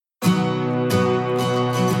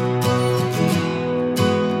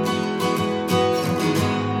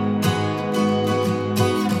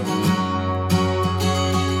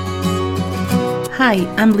Hi,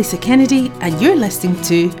 I'm Lisa Kennedy and you're listening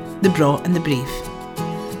to The Braw and the Brave.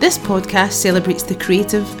 This podcast celebrates the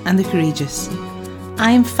creative and the courageous.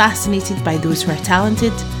 I am fascinated by those who are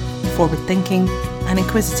talented, forward-thinking and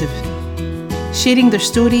inquisitive. Sharing their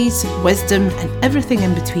stories, wisdom and everything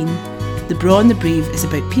in between, The Braw and the Brave is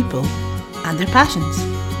about people and their passions.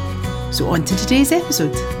 So on to today's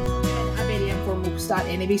episode. A very informal start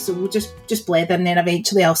anyway, so we'll just blend in, then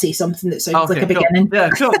eventually I'll say something that sounds like a beginning. Yeah,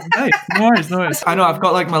 cool. Nice. No worries. I know, I've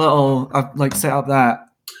got like my little, I've like set up that.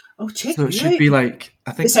 Oh, check so it should be like,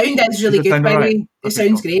 I think the sound is really good, by the way. It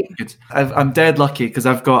sounds great. Good. I'm dead lucky because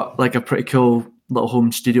I've got like a pretty cool little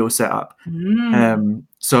home studio set up.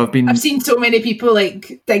 So I've seen so many people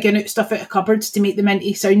like digging out stuff out of cupboards to make them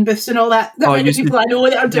into sound booths and all that. The amount of people I know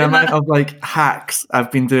that are doing that. Of like hacks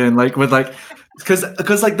I've been doing, like with like,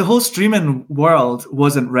 because like the whole streaming world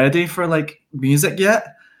wasn't ready for like music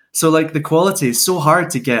yet. So like the quality is so hard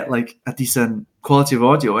to get like a decent quality of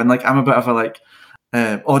audio, and like I'm a bit of a like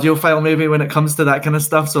audiophile maybe when it comes to that kind of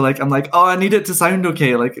stuff. So like I'm like, oh, I need it to sound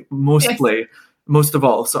okay, like most of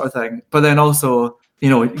all sort of thing. But then also, you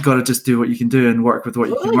know, you got to just do what you can do and work with what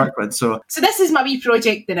you can work with. So this is my wee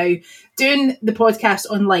project now, doing the podcast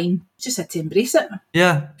online. Just had to embrace it.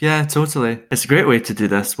 Yeah, totally. It's a great way to do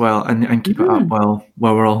this and keep it up while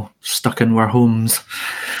we're all stuck in our homes.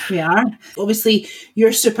 We are. Obviously,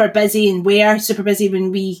 you're super busy and we're super busy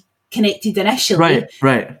when we connected initially.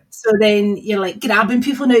 Right. So then you're like grabbing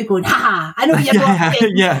people now going, ha, I know you're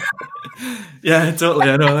blocking. Yeah, totally.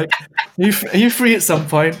 I know. Like, are you free at some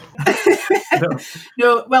point?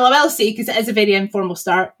 No, well, I will say, because it is a very informal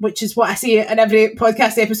start, which is what I say in every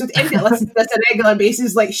podcast episode. Everybody that listens to this on a regular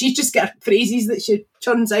basis, like, she's just got phrases that she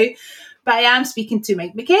churns out. But I am speaking to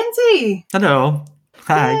Mike McKenzie. Hello.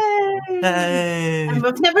 Hi. Hey. And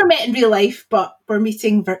we've never met in real life, but we're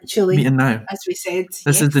meeting virtually. Meeting now, as we said.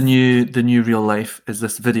 This is the new real life. Is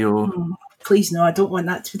this video? Please no, I don't want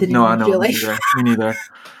that to be the new real life. Me neither.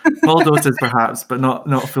 Small doses perhaps, but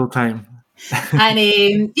not full time. And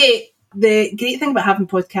the great thing about having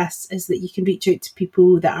podcasts is that you can reach out to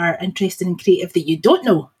people that are interested and creative that you don't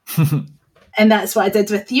know. And that's what I did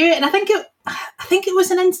with you. And I think it was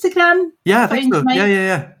an Instagram. Yeah, I think so.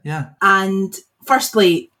 Yeah. And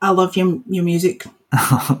firstly, I love your music.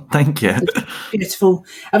 Thank you. It's beautiful.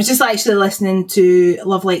 I was just actually listening to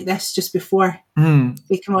Love Like This just before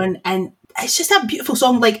we come on, and it's just a beautiful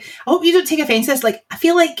song. Like, I hope you don't take offence to this. Like, I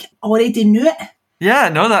feel like I already knew it. Yeah,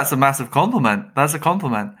 no, that's a massive compliment. That's a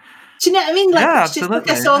compliment. Do you know what I mean? Like, yeah, it's just like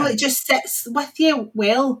a song that just sits with you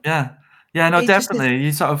well. Yeah, no, definitely.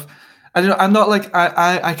 You sort of, I don't know, I'm not like,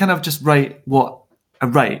 I kind of just write what I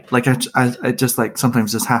write. Like, I just like,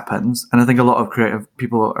 sometimes this happens. And I think a lot of creative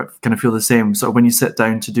people kind of feel the same. So when you sit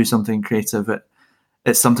down to do something creative,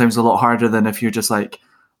 it's sometimes a lot harder than if you just like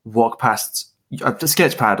walk past a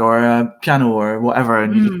sketch pad or a piano or whatever,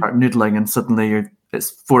 and you just start noodling, and suddenly it's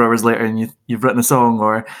 4 hours later and you've written a song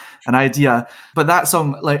or an idea. But that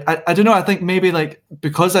song, like, I don't know, I think maybe like,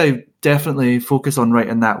 because I definitely focus on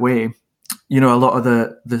writing that way, you know, a lot of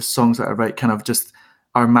the songs that I write kind of just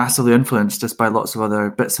are massively influenced just by lots of other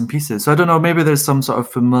bits and pieces. So I don't know, maybe there's some sort of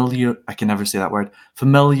I can never say that word,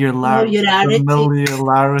 familiarity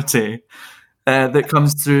that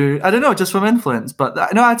comes through, I don't know, just from influence. But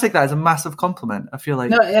I take that as a massive compliment. I feel like...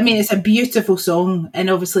 No, I mean, it's a beautiful song, and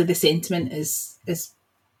obviously the sentiment is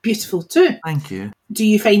beautiful too. Thank you. Do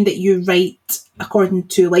you find that you write according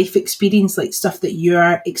to life experience, like stuff that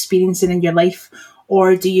you're experiencing in your life,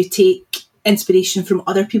 or do you take inspiration from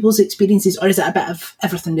other people's experiences, or is it a bit of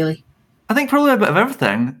everything really? I think probably a bit of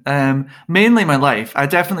everything. Mainly my life. I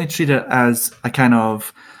definitely treat it as a kind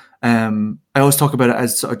of... I always talk about it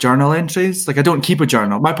as sort of journal entries. Like, I don't keep a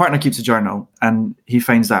journal. My partner keeps a journal, and he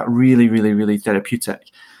finds that really, really, really therapeutic.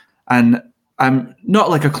 And I'm not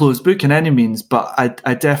like a closed book in any means, but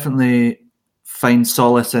I definitely find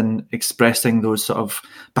solace in expressing those sort of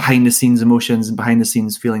behind the scenes emotions and behind the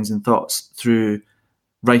scenes feelings and thoughts through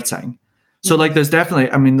writing. So like, there's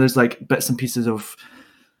definitely, I mean, there's like bits and pieces of,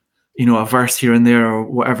 you know, a verse here and there or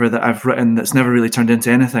whatever that I've written that's never really turned into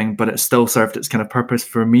anything, but it still served its kind of purpose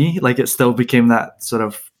for me. Like, it still became that sort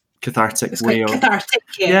of cathartic way of... cathartic,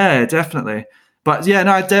 yeah, definitely. But yeah,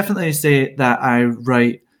 no, I definitely say that I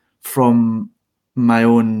write from my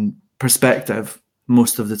own perspective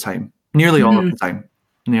most of the time. Nearly all of the time.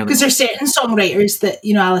 Because there's certain songwriters that,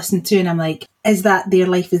 you know, I listen to and I'm like, is that their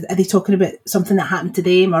life? Are they talking about something that happened to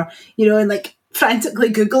them? Or, you know, and like, frantically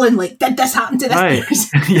Googling, like, did this happen to this Right.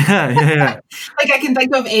 person? Yeah. Like, I can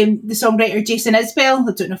think of the songwriter Jason Isbell.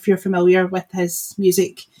 I don't know if you're familiar with his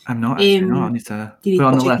music. I'm not actually. No, I need to You need put it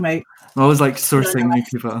on to the check list. him out. I'm always like sourcing new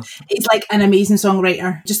people. He's like an amazing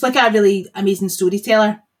songwriter, just like a really amazing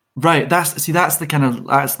storyteller. Right. That's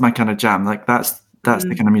my kind of jam. Like that's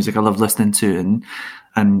the kind of music I love listening to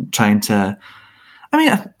and trying to. I mean,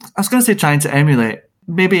 I was going to say trying to emulate,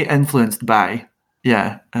 maybe influenced by.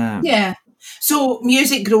 Yeah. Yeah. So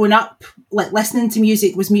music growing up, like listening to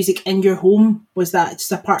music, was music in your home? Was that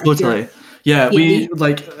just a part of your... Yeah, we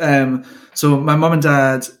like, so my mum and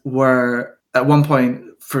dad were at one point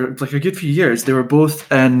for like a good few years, they were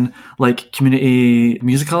both in like community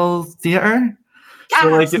musical theatre.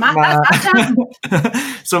 Yeah,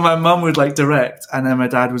 So my mum would like direct, and then my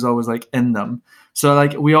dad was always like in them. So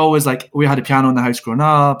like we had a piano in the house growing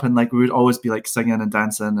up, and like we would always be like singing and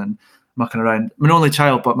dancing and mucking around. I'm an only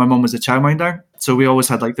child, but my mum was a childminder, so we always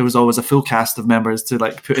had there was always a full cast of members to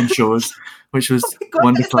like put in shows, which was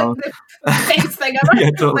wonderful. It's like the best thing ever.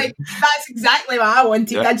 Yeah, totally. Like, that's exactly what I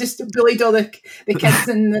wanted. Yeah. I just bullied all the kids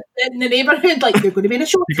in the neighbourhood. Like, you're going to be in a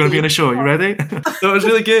show. You're going to be in a show. You ready? So it was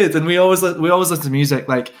really good, and we always listen to music.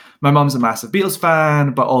 Like my mum's a massive Beatles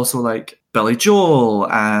fan, but also like Billy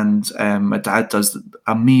Joel, and my dad does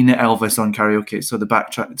a mean Elvis on karaoke. So the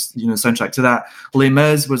backtrack, soundtrack to that. Les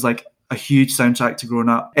Mis was like a huge soundtrack to growing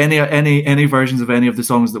up. Any versions of any of the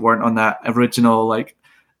songs that weren't on that original like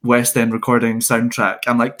West End recording soundtrack,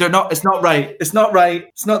 I'm like, they're not. It's not right. It's not right.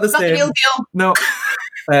 It's not the same. Not the real deal.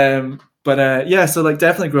 No. But yeah. So like,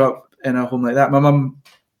 definitely grew up in a home like that. My mum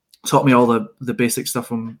taught me all the basic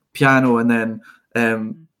stuff on piano, and then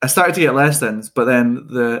I started to get lessons. But then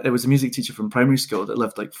it was a music teacher from primary school that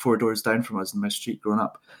lived like 4 doors down from us in my street growing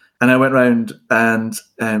up. And I went round, and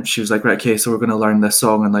she was like, right, okay, so we're going to learn this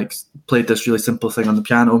song, and like played this really simple thing on the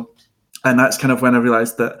piano. And that's kind of when I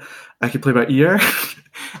realized that I could play by ear.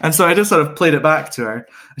 And so I just sort of played it back to her,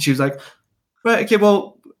 and she was like, right, okay,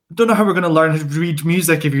 well, don't know how we're going to learn how to read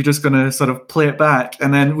music if you're just going to sort of play it back.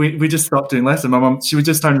 And then we just stopped doing lessons. My mum, she would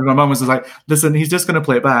just turn to my mum and was like, listen, he's just going to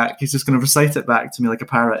play it back. He's just going to recite it back to me like a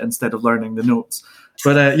parrot instead of learning the notes.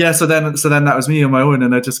 But yeah, so then that was me on my own,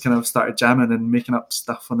 and I just kind of started jamming and making up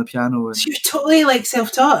stuff on the piano. And, so you're totally like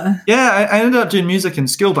self-taught. Yeah, I ended up doing music in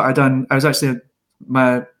school, but I was actually,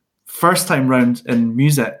 my first time round in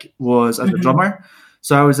music was as a drummer.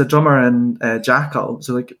 So I was a drummer in Jackal,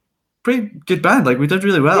 so like pretty good band. Like we did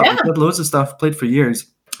really well. Yeah. We did loads of stuff, played for years,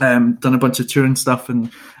 done a bunch of touring stuff, and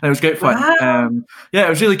it was great fun. Wow. Yeah, it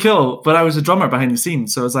was really cool. But I was a drummer behind the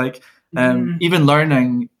scenes, so it was like even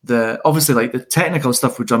learning obviously like the technical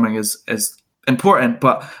stuff with drumming is important,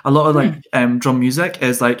 but a lot of like drum music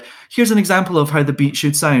is like, here's an example of how the beat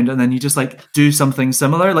should sound, and then you just like do something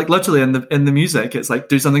similar, like literally in the music it's like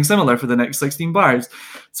do something similar for the next 16 bars.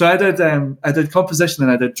 So I did composition,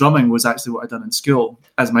 and I did drumming was actually what I'd done in school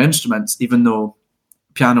as my instruments, even though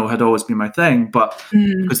piano had always been my thing, but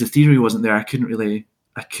because the theory wasn't there, I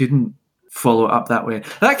couldn't follow it up that way.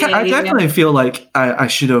 I definitely feel like I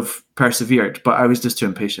should have persevered, but I was just too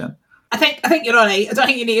impatient. I think you're all right. I don't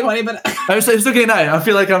think you need to worry about it. It's okay now. I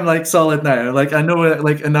feel like I'm like solid now. Like I know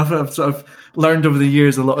like enough. I've sort of learned over the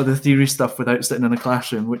years a lot of the theory stuff without sitting in a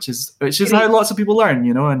classroom, which is how lots of people learn,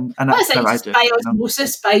 and that's how I do. By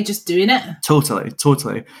osmosis, by just doing it.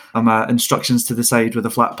 Totally. I'm instructions to the side with a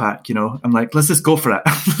flat pack. I'm like, let's just go for it.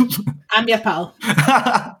 I'm your pal.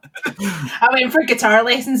 I went for guitar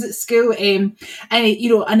lessons at school, and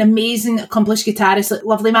an amazing, accomplished guitarist, like,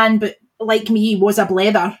 lovely man, but like me, was a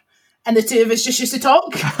blether. And the two of us just used to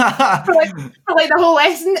talk for the whole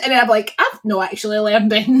lesson. And then I'm like, I've not actually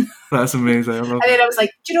learned anything. That's amazing. And then I was like,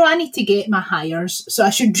 I need to get my hires, so I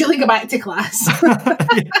should really go back to class.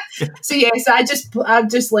 So I've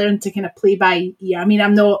just learned to kind of play by ear. I mean,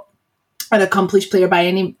 I'm not an accomplished player by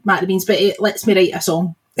any matter of means, but it lets me write a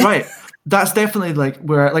song. Right. That's definitely like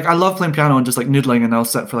where, like, I love playing piano and just like noodling, and I'll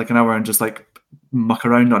sit for like an hour and just like muck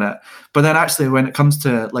around on it. But then actually when it comes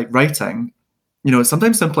to like writing,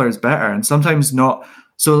 sometimes simpler is better and sometimes not.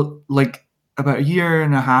 So like about a year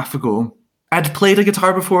and a half ago, I'd played a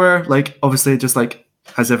guitar before, like obviously just like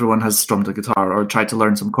as everyone has strummed a guitar or tried to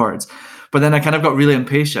learn some chords. But then I kind of got really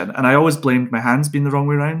impatient, and I always blamed my hands being the wrong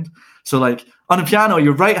way around. So like on a piano,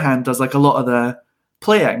 your right hand does like a lot of the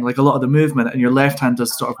playing, like a lot of the movement, and your left hand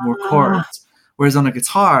does sort of more chords. Whereas on a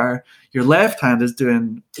guitar, your left hand is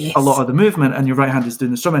doing a lot of the movement and your right hand is doing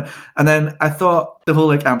the strumming. And then I thought the whole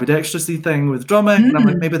like ambidextrousy thing with drumming, and I'm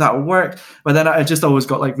like, maybe that will work. But then I just always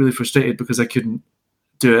got like really frustrated because I couldn't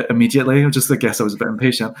do it immediately. I guess I was a bit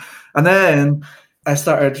impatient. And then I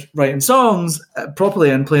started writing songs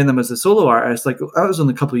properly and playing them as a solo artist. Like that was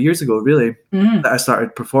only a couple of years ago, really, that I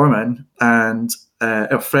started performing. And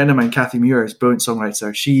a friend of mine, Kathy Muir, is a brilliant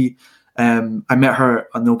songwriter. I met her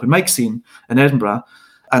on the open mic scene in Edinburgh,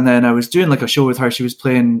 and then I was doing like a show with her. She was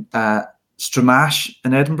playing Stramash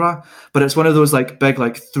in Edinburgh, but it's one of those like big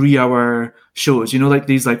like 3-hour shows, like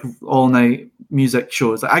these like all night music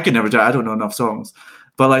shows. I could never do it. I don't know enough songs.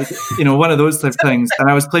 But like, one of those type things.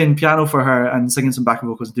 And I was playing piano for her and singing some backing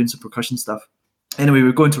vocals and doing some percussion stuff. Anyway, we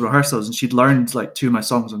were going to rehearsals and she'd learned like 2 of my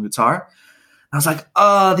songs on guitar. I was like,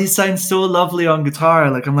 oh, these sound so lovely on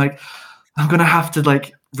guitar. Like, I'm going to have to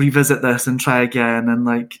like revisit this and try again and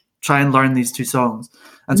like try and learn these 2 songs.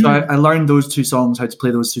 And so I learned those 2 songs, how to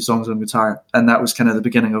play those 2 songs on guitar. And that was kind of the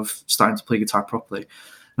beginning of starting to play guitar properly.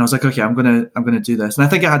 And I was like, okay, I'm going to do this. And I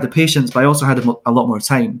think I had the patience, but I also had a lot more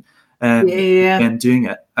time. And doing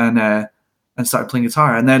it and started playing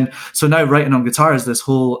guitar. And then, so now writing on guitar is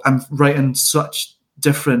I'm writing such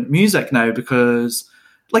different music now because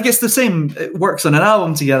like it's the same, it works on an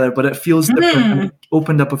album together, but it feels different. And it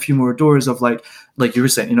opened up a few more doors of like you were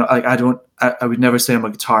saying, like I would never say I'm a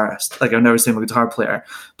guitarist. Like I would never say I'm a guitar player,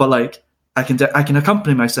 but like I can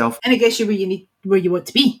accompany myself. And I guess you're where you want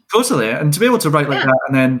to be. Totally. And to be able to write like that.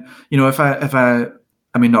 And then, if I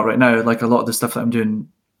mean, not right now, like a lot of the stuff that I'm doing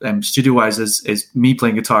studio wise is me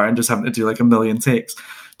playing guitar and just having to do like a million takes.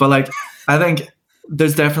 But like, I think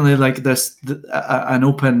there's definitely like an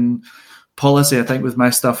open policy, I think, with my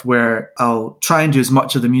stuff where I'll try and do as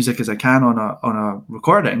much of the music as I can on a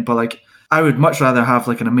recording. But like, I would much rather have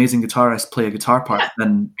like an amazing guitarist play a guitar part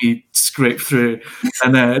than be scraped through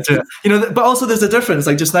and but also there's a difference.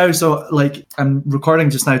 Like just now, so like I'm recording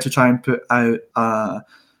just now to try and put out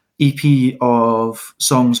EP of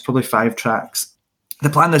songs, probably 5 tracks. The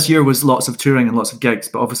plan this year was lots of touring and lots of gigs,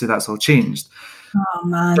 but obviously that's all changed. Oh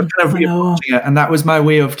man, so I'm kind of reapproaching it, and that was my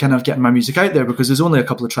way of kind of getting my music out there because there's only a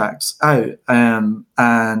couple of tracks out, and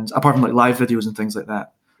apart from like live videos and things like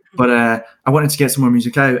that. But I wanted to get some more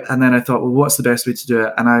music out, and then I thought, well, what's the best way to do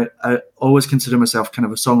it? And I always consider myself kind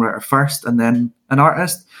of a songwriter first, and then an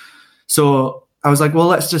artist. So I was like, well,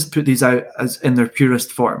 let's just put these out as in their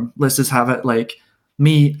purest form. Let's just have it like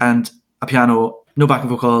me and a piano. No backing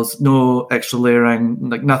vocals, no extra layering,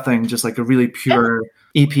 like nothing, just like a really pure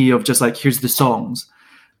EP of just like, here's the songs.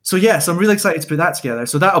 So yes, I'm really excited to put that together.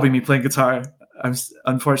 So that'll be me playing guitar,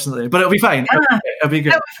 unfortunately, but it'll be fine. It'll be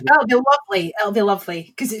good. It'll be lovely. It'll be lovely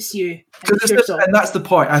because it's you. And that's the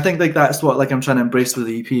point. I think like that's what like I'm trying to embrace with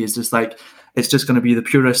the EP is just like, it's just going to be the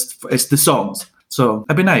purest, it's the songs. So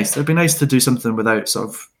it'd be nice. It'd be nice to do something without sort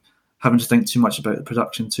of having to think too much about the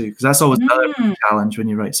production too. Because that's always another challenge when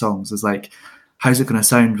you write songs is like, how's it going to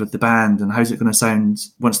sound with the band and how's it going to sound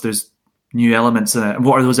once there's new elements in it and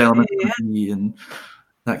what are those elements going to be and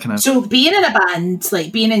that kind of... So being in a band,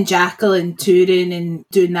 like being in Jackal and touring and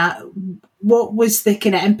doing that, what was the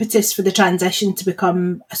kind of impetus for the transition to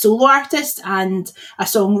become a solo artist and a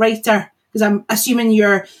songwriter? Because I'm assuming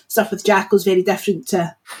your stuff with Jackal is very different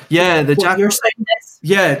to what your sound is.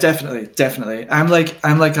 Yeah, definitely. I'm like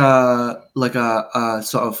a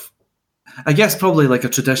sort of, I guess probably like a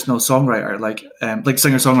traditional songwriter, like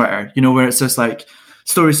singer-songwriter, where it's just like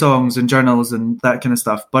story songs and journals and that kind of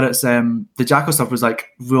stuff. But it's the Jackal stuff was like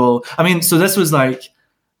real. I mean, so this was like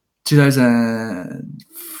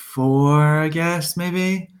 2004, I guess,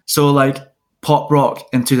 maybe. So like pop rock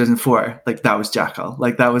in 2004, like that was Jackal.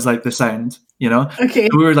 Like that was like the sound, Okay.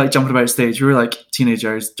 So we were like jumping about stage. We were like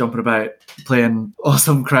teenagers jumping about, playing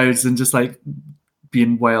awesome crowds and just like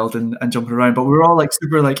being wild and jumping around, but we were all like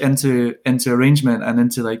super like into arrangement and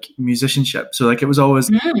into like musicianship. So like it was always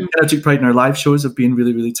kind of took pride in our live shows of being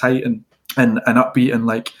really, really tight and upbeat and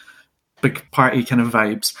like big party kind of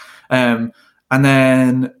vibes. And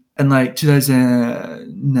then in like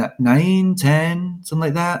 2009, 10, something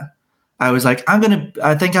like that, I was like, I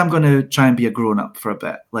think I'm gonna try and be a grown up for a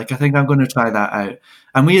bit. Like I think I'm gonna try that out.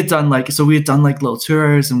 And we had done like little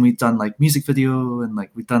tours and we'd done like music video and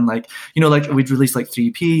like we'd done like, like we'd released like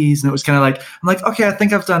 3 EPs and it was kind of like, I'm like, okay, I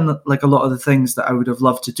think I've done like a lot of the things that I would have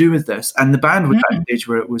loved to do with this. And the band was at a stage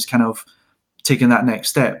where it was kind of taking that next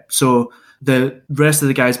step. So the rest of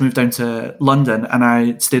the guys moved down to London and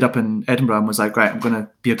I stayed up in Edinburgh and was like, right, I'm going to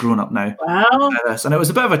be a grown up now. Wow. And it was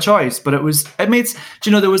a bit of a choice, but it made,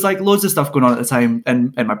 there was like loads of stuff going on at the time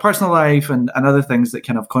in my personal life and other things that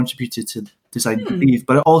kind of contributed to deciding to leave.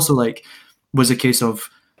 But it also like was a case of,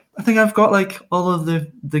 I think I've got like all of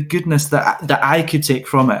the goodness that I could take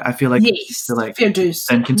from it. I feel like yes, to like fair dues.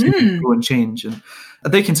 And continue to grow and change. And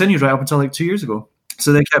they continued right up until like 2 years ago.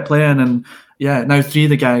 So they kept playing and, Yeah, now 3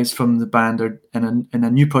 of the guys from the band are in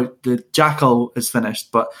a new project. The Jackal is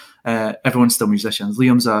finished, but everyone's still musicians.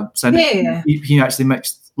 Liam's a sound engineer. He actually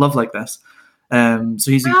mixed Love Like This.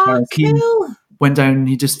 So he's he cool. went down.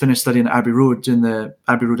 He just finished studying at Abbey Road in the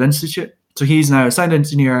Abbey Road Institute. So he's now a sound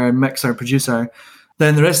engineer, mixer, producer.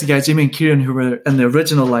 Then the rest of the guys, Jamie and Kieran, who were in the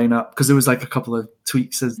original lineup, because there was like a couple of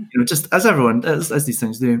tweaks, as just as everyone as these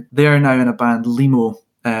things do. They are now in a band, Limo,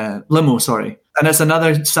 sorry. And it's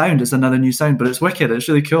another sound, it's another new sound, but it's wicked, it's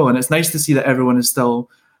really cool. And it's nice to see that everyone is still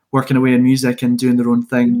working away in music and doing their own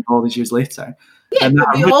thing all these years later. Yeah,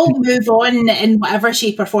 but we all move on in whatever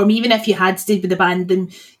shape or form, even if you had stayed with the band.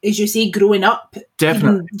 And as you say, growing up,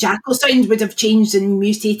 definitely, Jackal sound would have changed and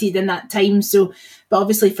mutated in that time. So, but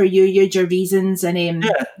obviously for you had your reasons, and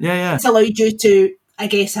it's allowed you to, I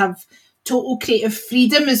guess, have total creative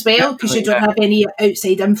freedom as well, because you don't have any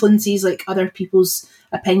outside influences like other people's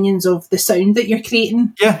opinions of the sound that you're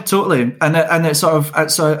creating. Yeah, totally. And it sort of,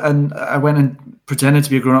 and I went and pretended to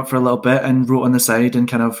be a grown up for a little bit and wrote on the side and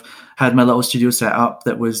kind of had my little studio set up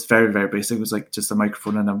that was very, very basic. It was like just a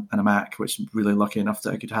microphone and a Mac, which I'm really lucky enough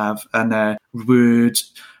that I could have, and would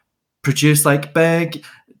produce like big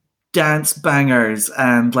dance bangers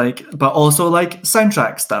and like, but also like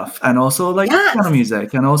soundtrack stuff and also like piano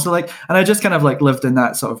music and also like, and I just kind of like lived in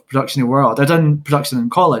that sort of production world. I'd done production in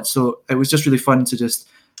college, so it was just really fun to just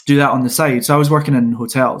do that on the side. So I was working in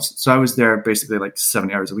hotels, so I was there basically like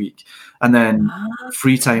 70 hours a week, and then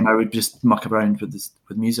free time I would just muck around with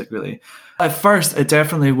music. Really, at first it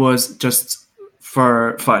definitely was just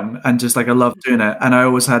for fun and just like I loved doing it, and I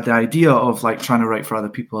always had the idea of like trying to write for other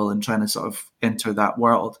people and trying to sort of enter that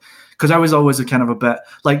world, because I was always a kind of a bit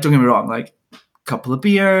like, don't get me wrong, like a couple of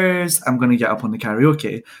beers, I'm going to get up on the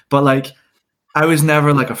karaoke, but like I was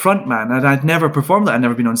never like a front man, and I'd never performed that. I'd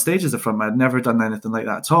never been on stage as a front man. I'd never done anything like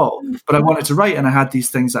that at all. But I wanted to write, and I had these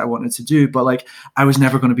things that I wanted to do, but like I was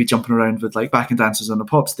never going to be jumping around with like backing dancers on a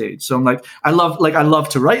pop stage. So I'm like, I love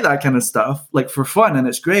to write that kind of stuff like for fun, and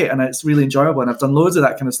it's great and it's really enjoyable, and I've done loads of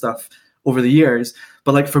that kind of stuff over the years.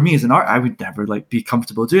 But like for me as an art, I would never like be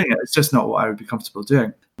comfortable doing it. It's just not what I would be comfortable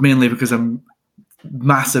doing, mainly because I'm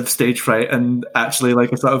massive stage fright and actually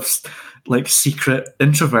like a sort of like secret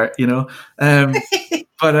introvert, but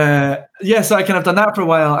so I kind of done that for a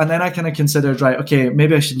while, and then I kind of considered, right, okay,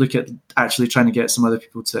 maybe I should look at actually trying to get some other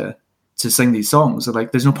people to sing these songs. So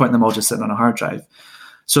like there's no point in them all just sitting on a hard drive.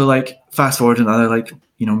 So like fast forward another like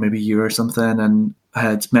maybe a year or something, and I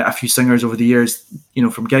had met a few singers over the years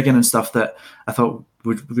from gigging and stuff that I thought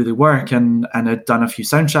would really work, and I'd done a few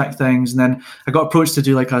soundtrack things, and then I got approached to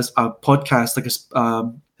do like a podcast, like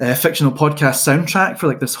a fictional podcast soundtrack for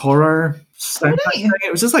like this horror soundtrack thing.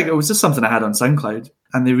 It was just something I had on SoundCloud,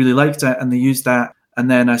 and they really liked it and they used that. And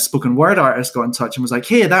then a spoken word artist got in touch and was like,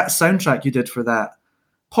 hey, that soundtrack you did for that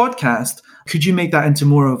podcast, could you make that into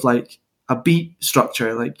more of like a beat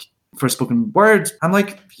structure, like for spoken word? I'm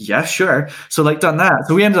like, yeah, sure. So like done that.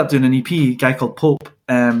 So we ended up doing an EP, a guy called Pope,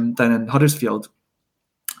 down in Huddersfield.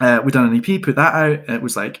 We done an EP, put that out. It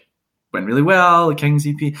was like, went really well, the King's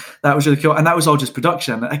EP. That was really cool. And that was all just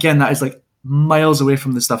production. Again, that is like miles away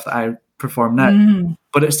from the stuff that I perform now.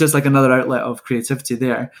 But it's just like another outlet of creativity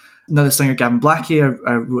there. Another singer, Gavin Blackie,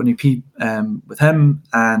 I wrote an EP with him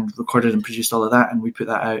and recorded and produced all of that, and we put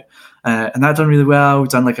that out. And that done really well. We've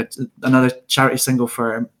done like another charity single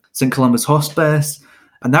for St. Columba's Hospice,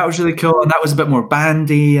 and that was really cool. And that was a bit more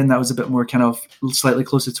bandy, and that was a bit more kind of slightly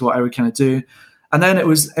closer to what I would kind of do. And then it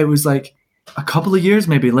was like a couple of years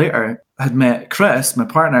maybe later, I had met Chris, my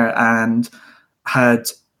partner, and had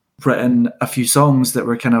written a few songs that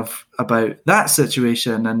were kind of about that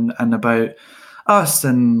situation and about us,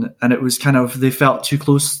 and it was kind of, they felt too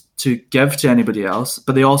close to give to anybody else,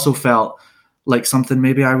 but they also felt like something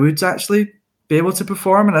maybe I would actually be able to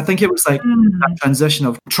perform. And I think it was like that transition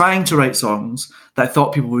of trying to write songs that I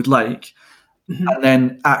thought people would like, and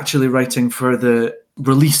then actually writing for the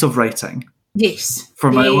release of writing. Yes.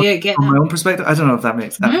 From my own perspective. I don't know if that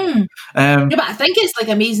makes sense. But I think it's like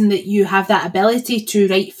amazing that you have that ability to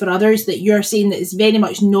write for others, that you're saying that it's very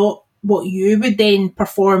much not what you would then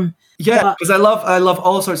perform. Yeah, because I love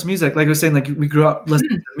all sorts of music. Like I was saying, like we grew up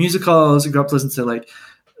listening to musicals, we grew up listening to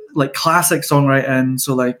like classic songwriting,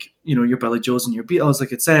 so like, your Billy Joels and your Beatles,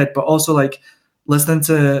 like it said, but also like listening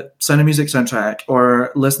to Sound of Music soundtrack,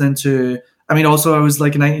 or listening to, also I was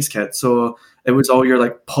like a 90s kid, so it was all your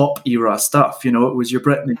like pop era stuff, it was your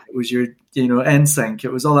Britney, it was your, NSYNC,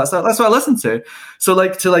 it was all that stuff. That's what I listened to. So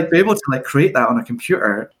like to like be able to like create that on a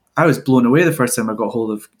computer, I was blown away the first time I got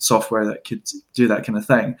hold of software that could do that kind of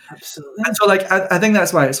thing. Absolutely. And so like, I think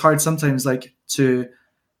that's why it's hard sometimes like to,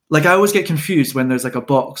 like I always get confused when there's like a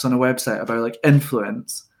box on a website about like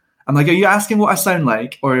influence. I'm like, are you asking what I sound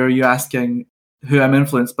like, or are you asking who I'm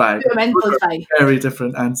influenced by? Who I'm influenced by. Very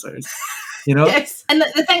different answers, you know? Yes. And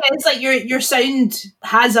the thing is, like, your sound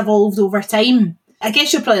has evolved over time. I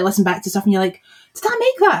guess you'll probably listen back to stuff and you're like, did I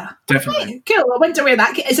make that? Definitely. Right, cool. I wonder where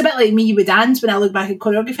that... It's a bit like me with dance when I look back at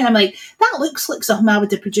choreography and I'm like, that looks like something I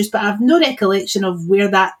would have produced, but I have no recollection of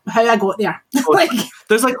how I got there. Like,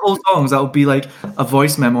 there's like old songs that will be like a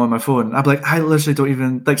voice memo on my phone. I'll be like, I literally don't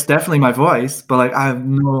even... Like, it's definitely my voice, but like I have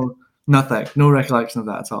no recollection of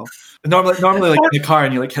that at all. Normally like in the car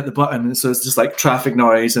and you like hit the button, so it's just like traffic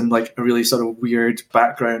noise and like a really sort of weird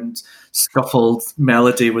background scuffled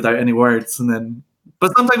melody without any words, and then...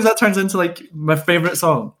 But sometimes that turns into like my favourite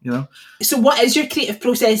song, you know? So what is your creative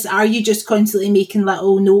process? Are you just constantly making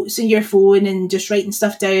little notes in your phone and just writing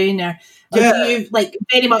stuff down? Or do you like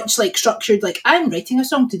very much like structured, like I'm writing a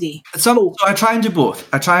song today? So I try and do both.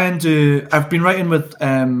 I've been writing with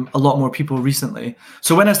a lot more people recently.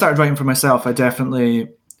 So when I started writing for myself, I definitely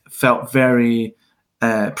felt very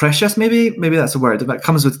precious. Maybe that's a word. That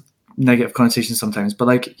comes with negative connotations sometimes. But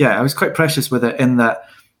like, yeah, I was quite precious with it in that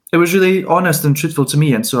it was really honest and truthful to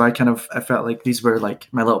me, and so I felt like these were like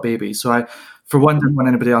my little babies. So I, for one, didn't want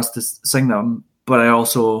anybody else to sing them, but I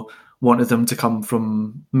also wanted them to come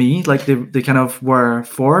from me. Like they kind of were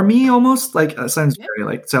for me almost. Like it sounds very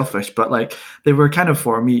like selfish, but like they were kind of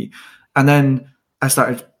for me. And then I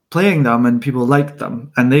started playing them, and people liked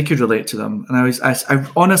them, and they could relate to them. And I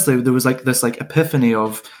honestly, there was like this like epiphany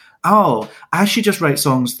of, oh, I should just write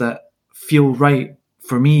songs that feel right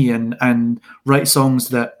for me, and write songs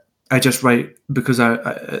that I just write because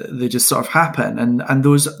they just sort of happen, and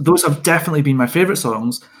those have definitely been my favorite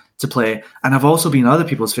songs to play, and have also been other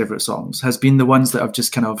people's favorite songs. Has been the ones that I've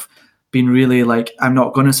just kind of been really like, I'm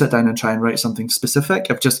not going to sit down and try and write something specific.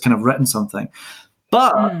 I've just kind of written something.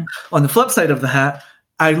 But on the flip side of the hat,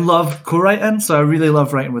 I love co-writing, so I really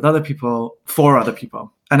love writing with other people for other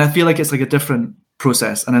people, and I feel like it's like a different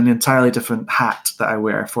process and an entirely different hat that I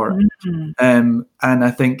wear for it. And I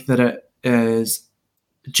think that it is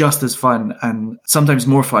just as fun, and sometimes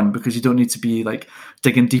more fun, because you don't need to be like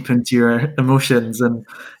digging deep into your emotions. And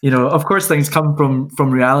you know, of course things come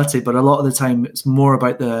from reality, but a lot of the time it's more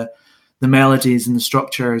about the melodies and the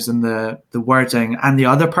structures and the wording and the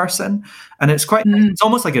other person. And it's quite it's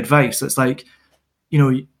almost like advice. It's like, you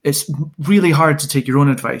know, it's really hard to take your own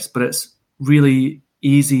advice, but it's really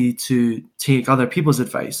easy to take other people's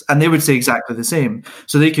advice, and they would say exactly the same.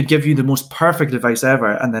 So they could give you the most perfect advice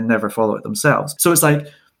ever and then never follow it themselves. So it's like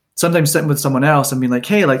sometimes sitting with someone else and being like,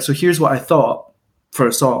 hey, like, so here's what I thought for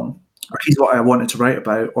a song, or here's what I wanted to write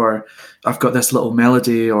about, or I've got this little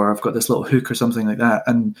melody, or I've got this little hook or something like that,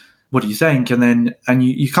 and what do you think? And then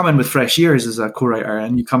you come in with fresh ears as a co-writer,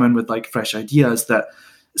 and you come in with like fresh ideas that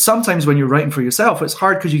sometimes when you're writing for yourself, it's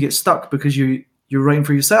hard because you get stuck because you're writing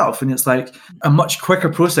for yourself, and it's like a much quicker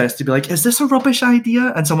process to be like, is this a rubbish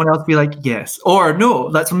idea? And someone else be like, yes, or no,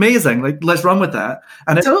 that's amazing, like let's run with that.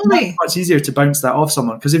 And it's much easier to bounce that off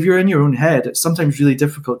someone, because if you're in your own head, it's sometimes really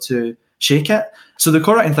difficult to shake it. So the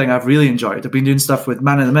co-writing thing I've really enjoyed. I've been doing stuff with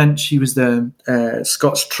Man in the Minch. He was the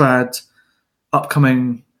Scots trad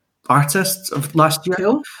upcoming artist of last year.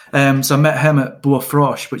 Cool. So I met him at Boa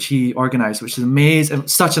Frosh, which he organised, which is amazing.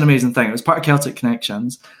 Such an amazing thing. It was part of Celtic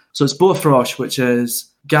Connections. So it's Boa Frosh, which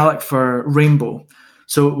is Gaelic for rainbow.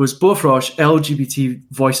 So it was Boa Frosh, LGBT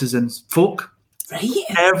voices in folk. Right.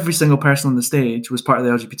 Every single person on the stage was part of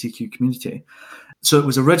the LGBTQ community. So it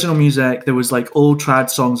was original music. There was like old trad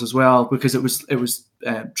songs as well, because it was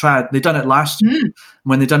trad. They'd done it last year.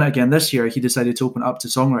 When they'd done it again this year, he decided to open it up to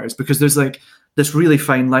songwriters, because there's like this really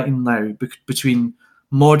fine line now between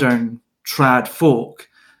modern trad folk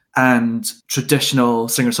and traditional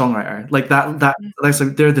singer-songwriter. Like that's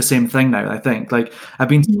like, they're the same thing now, I think. Like I've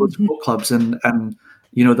been to loads of folk clubs, and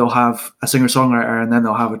you know, they'll have a singer-songwriter and then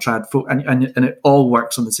they'll have a trad folk, and it all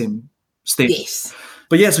works on the same stage. Yes.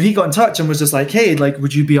 But yeah, so he got in touch and was just like, hey, like,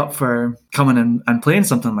 would you be up for coming and playing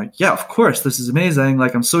something? I'm like, yeah, of course, this is amazing.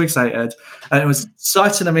 Like, I'm so excited. And it was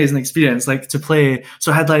such an amazing experience, like, to play.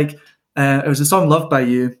 So I had like, it was a song Loved by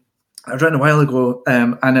You. I'd written a while ago,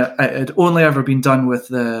 and it had only ever been done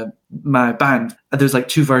with my band. There's like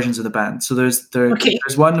two versions of the band. So there's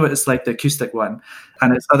one where it's like the acoustic one,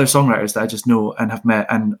 and it's other songwriters that I just know and have met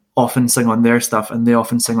and often sing on their stuff, and they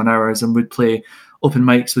often sing on ours, and would play open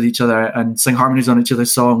mics with each other and sing harmonies on each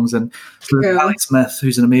other's songs. And so there's Alex Smith,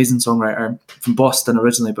 who's an amazing songwriter from Boston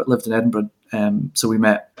originally, but lived in Edinburgh. So we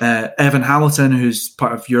met Evan Hamilton, who's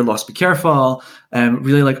part of Your Lost Be Careful,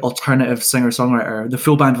 really like alternative singer-songwriter. The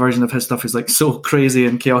full band version of his stuff is like so crazy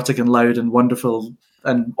and chaotic and loud and wonderful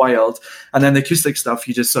and wild. And then the acoustic stuff,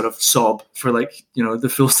 you just sort of sob for like, the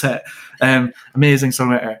full set. Amazing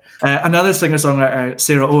songwriter. Another singer-songwriter,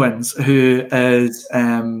 Sarah Owens, who is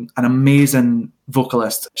an amazing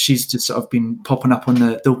vocalist. She's just sort of been popping up on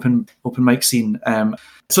the open mic scene.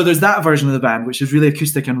 So there's that version of the band, which is really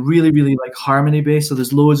acoustic and really, really like harmony based. So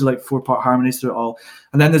there's loads of like 4-part harmonies through it all.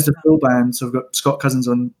 And then there's the full band. So we've got Scott Cousins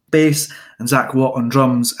on bass and Zach Watt on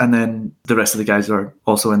drums. And then the rest of the guys are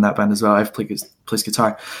also in that band as well. I've plays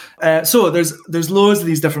guitar. So there's loads of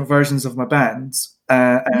these different versions of my bands.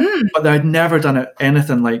 But I'd never done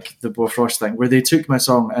anything like the Bofrost thing, where they took my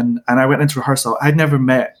song and I went into rehearsal. I'd never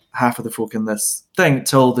met half of the folk in this thing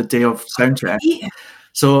till the day of soundcheck. Yeah.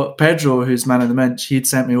 So Pedro, who's Man of the Minch, he'd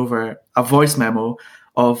sent me over a voice memo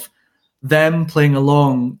of them playing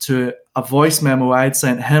along to a voice memo I'd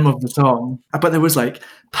sent him of the song. But there was like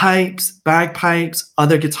pipes, bagpipes,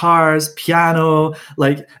 other guitars, piano,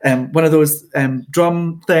 like one of those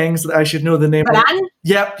drum things that I should know the name of.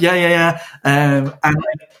 Yep, yeah. And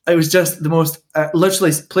it was just the most,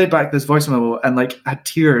 literally played back this voice memo and like had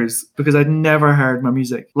tears because I'd never heard my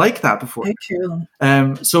music like that before. Very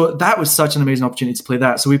cool. So that was such an amazing opportunity to play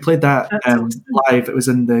that. So we played that live. It was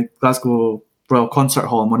in the Glasgow Royal Concert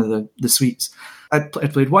Hall in one of the suites. I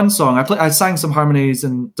played one song. I sang some harmonies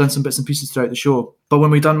and done some bits and pieces throughout the show. But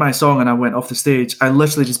when we done my song and I went off the stage, I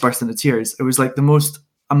literally just burst into tears. It was like the most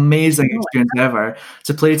amazing experience ever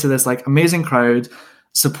to play to this like amazing crowd,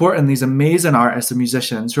 supporting these amazing artists and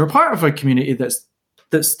musicians who are part of a community that's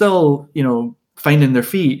still, finding their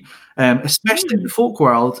feet, especially in the folk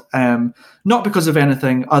world, not because of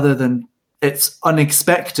anything other than it's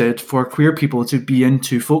unexpected for queer people to be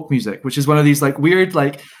into folk music, which is one of these like weird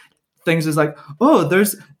like things is like, oh,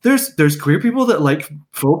 there's queer people that like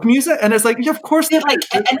folk music, and it's like, yeah, of course they're like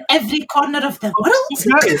in every corner of the world.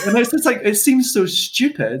 Exactly. And it's just like, it seems so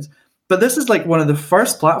stupid, but this is like one of the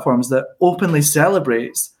first platforms that openly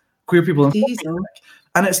celebrates queer people in folk music.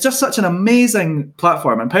 And it's just such an amazing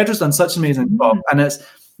platform, and Pedro's done such an amazing job, and it's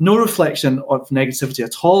no reflection of negativity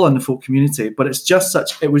at all in the folk community, but it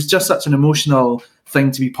was just such an emotional thing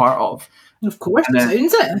to be part of. Of course,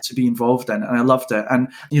 it to be involved in, and I loved it. And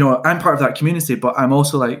I'm part of that community, but I'm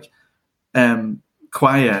also like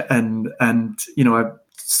quiet and I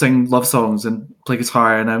sing love songs and play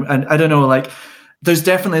guitar, and I don't know, like there's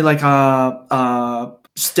definitely like a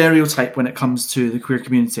stereotype when it comes to the queer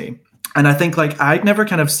community, and I think like I'd never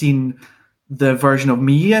kind of seen the version of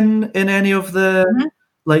me in any of the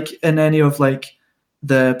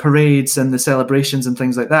the parades and the celebrations and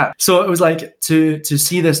things like that. So it was like to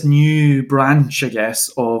see this new branch, I guess,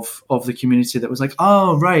 of the community that was like,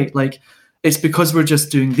 oh, right, like it's because we're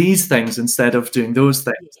just doing these things instead of doing those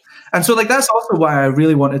things. And so like that's also why I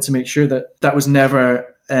really wanted to make sure that was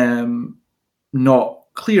never not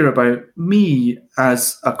clear about me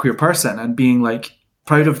as a queer person and being like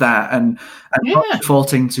proud of that and not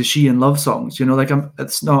defaulting to she and love songs, like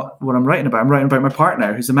it's not what I'm writing about. I'm writing about my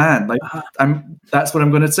partner who's a man, like that's what I'm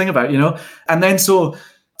going to sing about, and then so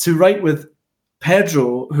to write with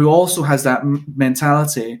Pedro, who also has that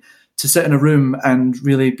mentality, to sit in a room and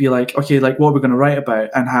really be like, okay, like what we're going to write about,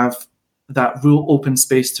 and have that real open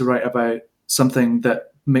space to write about something that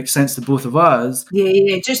makes sense to both of us.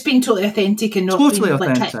 Yeah, just being totally authentic and not totally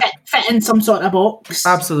being authentic. Like fit in some sort of box.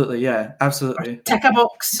 Absolutely, yeah, absolutely. Or tick a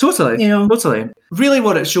box. Totally, totally. Really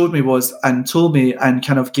what it showed me was, and told me and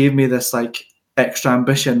kind of gave me this like extra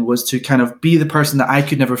ambition, was to kind of be the person that I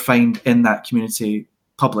could never find in that community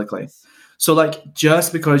publicly. So like,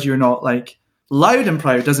 just because you're not like loud and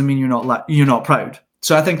proud doesn't mean you're not proud.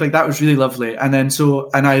 So I think like that was really lovely. And then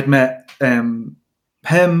and I had met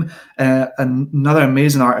him, another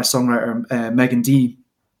amazing artist songwriter, Megan D.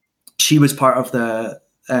 She was part of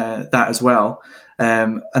that as well,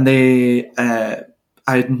 and they I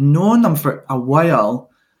had known them for a while,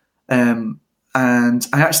 and I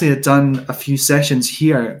actually had done a few sessions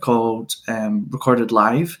here called Recorded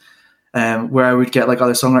Live, where I would get like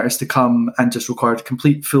other songwriters to come and just record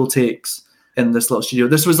complete full takes in this little studio.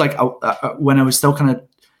 This was like when I was still kind of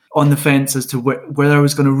on the fence as to whether I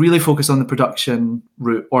was going to really focus on the production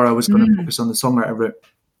route or I was going to focus on the songwriter route.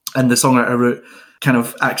 And the songwriter route kind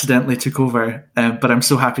of accidentally took over, but I'm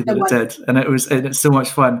so happy that it did. And it's so much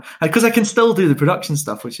fun because I can still do the production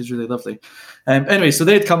stuff, which is really lovely. Anyway, so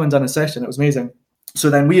they had come and done a session. It was amazing. So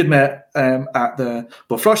then we had met at the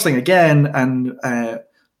Bofrost thing again, and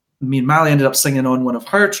me and Mally ended up singing on one of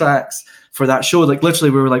her tracks for that show. Like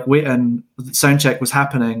literally we were like waiting, the sound check was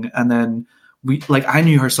happening, and then I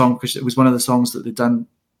knew her song because it was one of the songs that they'd done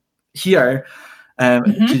here in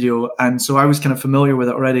the studio, and so I was kind of familiar with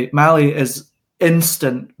it already. Mally is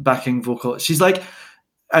instant backing vocal. She's like,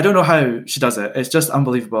 I don't know how she does it. It's just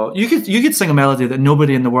unbelievable. You could sing a melody that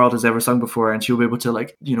nobody in the world has ever sung before, and she'll be able to,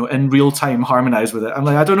 like, you know, in real time harmonize with it. I'm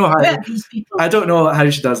like, I don't know how. These people. I don't know how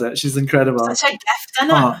she does it. She's incredible. Such a gift,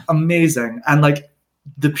 isn't it? Amazing. And like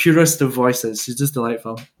the purest of voices. She's just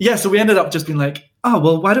delightful. Yeah. So we ended up just being like, oh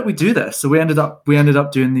well, why don't we do this? So we ended up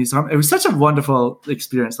doing these. It was such a wonderful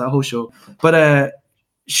experience, that whole show. But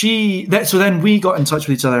so then we got in touch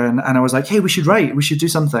with each other, and I was like, hey, we should do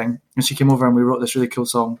something. And she came over and we wrote this really cool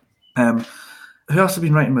song. Who else have I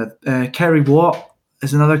been writing with? Kerry Watt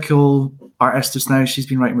is another cool artist just now. She's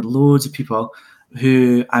been writing with loads of people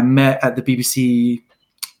who I met at the BBC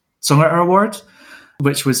Songwriter Award,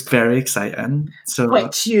 which was very exciting. So,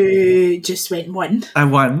 which you just went and won. I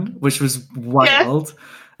won, which was wild.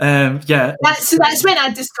 Yeah. That's when I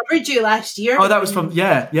discovered you last year. Oh, that was from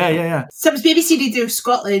yeah. So it was BBC Radio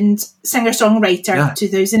Scotland Singer-Songwriter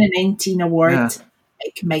 2019 award.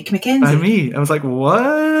 Mike McKenzie. By me. I was like,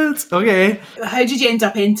 what? Okay. How did you end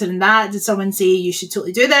up entering that? Did someone say you should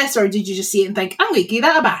totally do this, or did you just see it and think, I'm going to give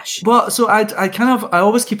that a bash? Well, so I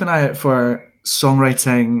always keep an eye out for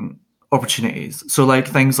songwriting opportunities. So like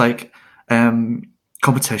things like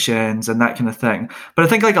competitions and that kind of thing. But I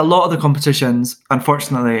think like a lot of the competitions,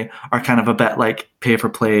 unfortunately, are kind of a bit like pay for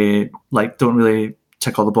play, like don't really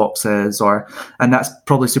tick all the boxes, and that's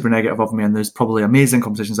probably super negative of me, and there's probably amazing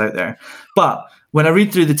competitions out there. But when I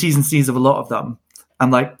read through the T's and C's of a lot of them,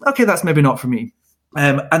 I'm like, okay, that's maybe not for me.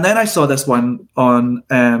 And then I saw this one on,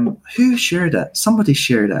 who shared it? Somebody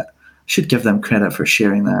shared it. Should give them credit for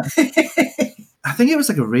sharing that. I think it was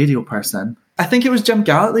like a radio person. I think it was Jim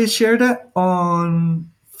Gallatly shared it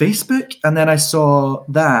on Facebook. And then I saw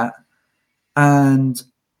that and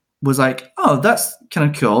was like, oh, that's kind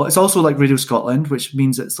of cool. It's also like Radio Scotland, which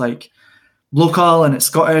means it's like local and it's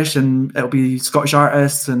Scottish and it'll be Scottish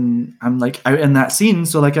artists, and I'm like out in that scene.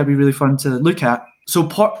 So like it'd be really fun to look at. So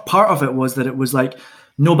part of it was that it was like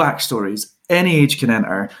no backstories. Any age can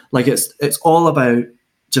enter. Like it's all about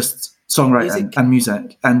just songwriting and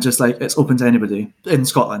music, and just like it's open to anybody in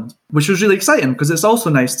Scotland, which was really exciting because it's also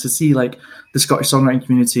nice to see like the Scottish songwriting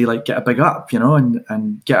community like get a big up, you know,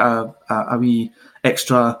 and get a wee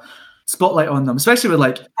extra spotlight on them, especially with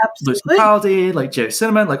like Lucy Capaldi, like Jerry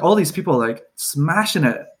Cinnamon, like all these people like smashing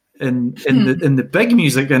it in the big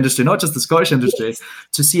music industry, not just the Scottish industry. Yes.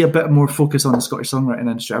 To see a bit more focus on the Scottish songwriting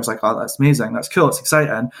industry, I was like, oh, that's amazing, that's cool, it's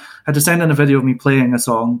exciting. Had to send in a video of me playing a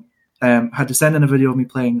song. Had to send in a video of me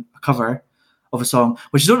playing a cover of a song,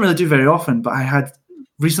 which you don't really do very often, but I had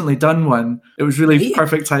recently done one. It was really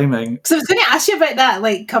perfect timing. So I was going to ask you about that,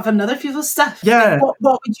 like covering other people's stuff. Yeah. Like,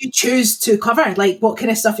 what would you choose to cover? Like what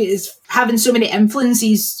kind of stuff it is having so many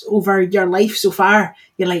influences over your life so far?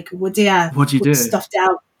 You're like, what do you do? What stuff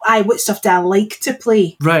do I like to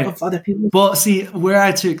play of other people? Well, see, where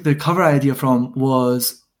I took the cover idea from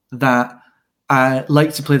was that I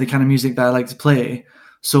like to play the kind of music that I like to play.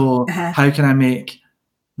 So how can I make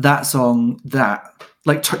that song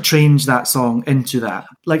change that song into that?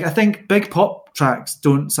 Like, I think big pop tracks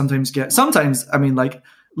don't sometimes I mean, like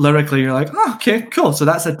lyrically you're like, oh, okay, cool. So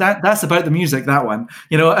that's about the music, that one,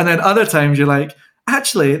 you know, and then other times you're like,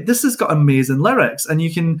 actually, this has got amazing lyrics, and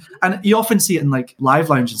you often see it in like live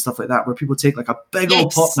lounge and stuff like that, where people take like a big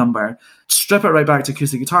old pop number, strip it right back to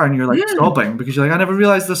acoustic guitar, and you're like sobbing because you're like, I never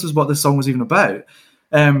realized this was what this song was even about.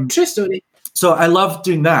 True story. So I loved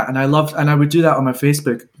doing that, and I would do that on my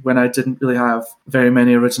Facebook when I didn't really have very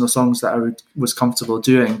many original songs that I was comfortable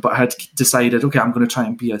doing, but I had decided, okay, I'm going to try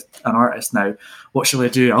and be an artist now. What shall I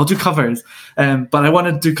do? I'll do covers, but I want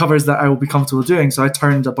to do covers that I will be comfortable doing. So I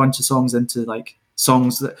turned a bunch of songs into like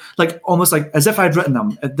songs that, like, almost like as if I'd written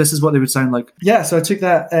them. This is what they would sound like. Yeah, so I took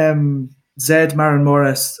that Zed, Maren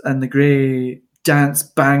Morris and the Grey dance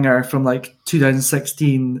banger from like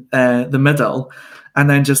 2016, The Middle, and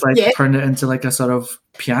then just like turned it into like a sort of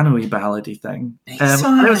piano-y ballady thing.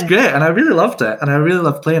 And it was great, and I really loved it, and I really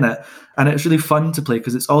loved playing it, and it's really fun to play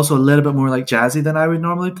because it's also a little bit more like jazzy than I would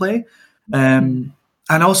normally play, and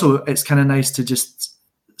also it's kind of nice to just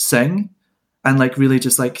sing and like really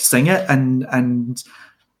just like sing it, and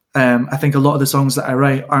I think a lot of the songs that I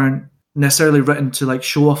write aren't necessarily written to like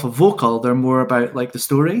show off a vocal. They're more about like the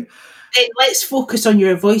story. Let's focus on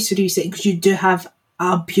your voice for you, because you do have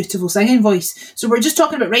a beautiful singing voice. So we're just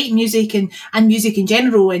talking about writing music and music in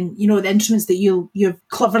general, and you know the instruments that you've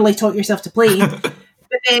cleverly taught yourself to play, but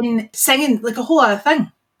then singing, like a whole other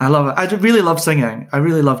thing. I love it. I really love singing. I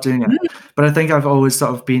really love doing it. But I think I've always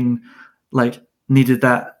sort of been like needed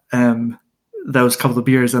that those couple of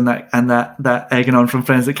beers and that egging on from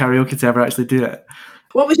friends at karaoke to ever actually do it.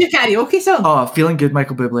 What was your karaoke song? Oh, Feeling Good,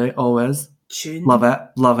 Michael Bublé, always. Tune. Love it.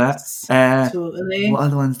 Totally. What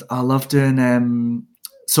other ones? I love doing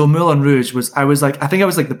So Moulin Rouge I think I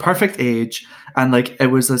was like the perfect age, and like it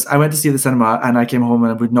was this. I went to see it at the cinema, and I came home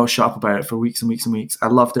and I would not shut up about it for weeks and weeks and weeks. I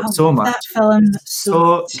loved it so much. That film,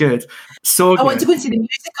 so good, so good. I want to go and see the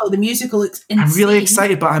musical. The musical looks insane. I'm really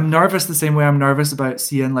excited, but I'm nervous the same way I'm nervous about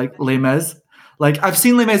seeing like Les Mis. Like I've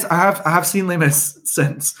seen Les Mis. I have seen Les Mis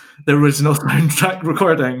since the original soundtrack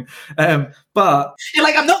recording. But you're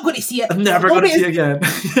like, I'm not going to see it. I'm never going to see it again.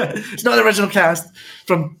 It's not the original cast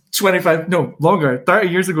from 30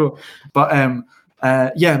 years ago. But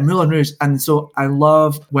Moulin Rouge. And so I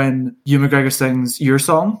love when Ewan McGregor sings Your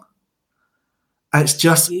Song. It's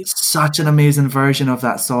just such an amazing version of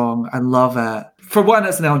that song. I love it. For one,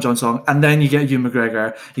 it's an Elton John song, and then you get Ewan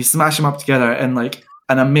McGregor. You smash them up together in like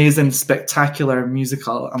an amazing, spectacular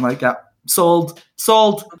musical. I'm like, yeah, sold.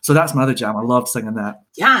 So that's my other jam. I love singing that.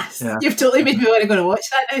 Yes, yeah. You've totally made me want to go and watch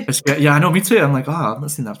that now. Yeah, I know, me too. I'm like, I've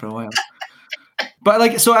not seen that for a while. But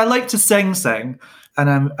I like to sing,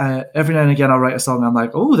 and every now and again I'll write a song. And I'm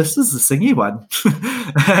like, this is the singy one.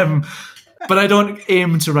 But I don't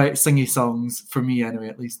aim to write singy songs for me anyway,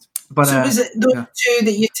 at least. But so was it those two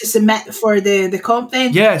that you had to submit for the comp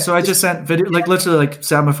then? Yeah, so I just sent video, like literally like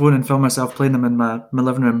set up my phone and film myself playing them in my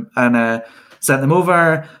living room, and sent them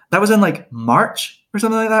over. That was in like March or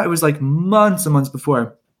something like that. It was like months and months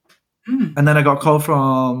before. And then I got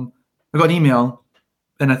an email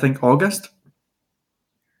in I think August.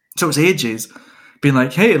 So it was ages being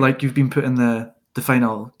like, hey, like you've been put in the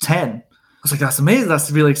final 10. I was like, that's amazing. That's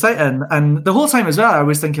really exciting. And the whole time as well, I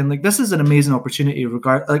was thinking like, this is an amazing opportunity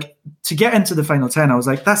to get into the final 10. I was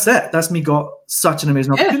like, that's it. That's me got such an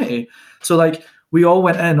amazing opportunity. So like we all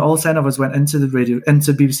went in, all 10 of us went into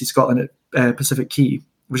into BBC Scotland at Pacific Quay,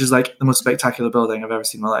 which is like the most spectacular building I've ever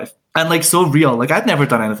seen in my life. And like so real, like I'd never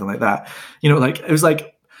done anything like that. You know, like it was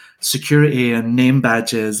like security and name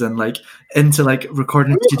badges and like into like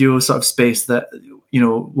recording studio sort of space that, you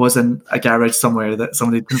know, was in a garage somewhere that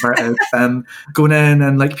somebody converted, and going in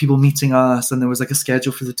and like people meeting us, and there was like a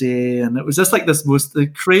schedule for the day, and it was just like the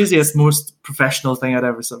craziest, most professional thing I'd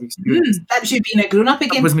ever sort of experienced. That was you being a grown-up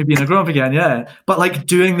again. That was me being a grown-up again, yeah. But like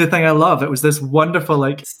doing the thing I love. It was this wonderful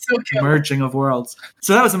like merging of worlds.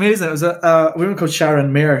 So that was amazing. It was a woman called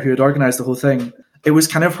Sharon Mayer who had organised the whole thing. It was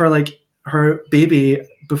kind of her baby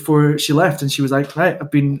before she left, and she was like, right,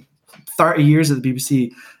 I've been 30 years at the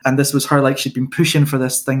BBC, and this was her, like, she'd been pushing for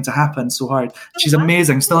this thing to happen so hard. She's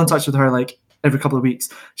amazing. Still in touch with her like every couple of weeks.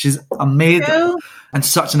 She's amazing and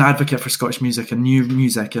such an advocate for Scottish music and new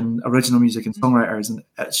music and original music and songwriters,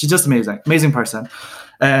 and she's just amazing person.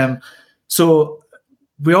 So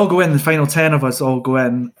we all go in, the final 10 of us all go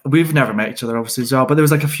in. We've never met each other, obviously, as well, but there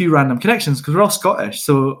was like a few random connections because we're all Scottish,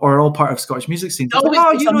 or all part of Scottish music scene.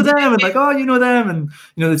 Like, you know them, and like, you know them, and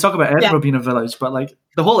you know, they talk about Edinburgh being a village, but like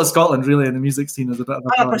the whole of Scotland really in the music scene is a bit of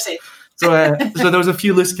a village. So there was a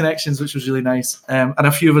few loose connections, which was really nice, and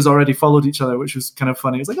a few of us already followed each other, which was kind of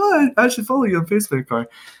funny. It's like, I should follow you on Facebook or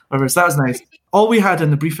whatever. So that was nice. All we had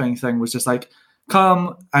in the briefing thing was just like,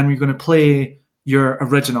 come and we're going to play your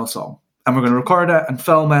original song. And we're going to record it and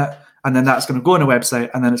film it, and then that's going to go on a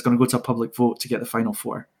website, and then it's going to go to a public vote to get the final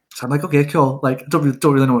 4. So I'm like, okay, cool. Like, don't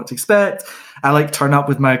really know what to expect. I like turn up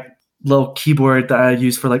with my little keyboard that I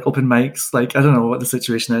use for like open mics. Like, I don't know what the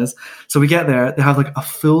situation is. So we get there. They have like a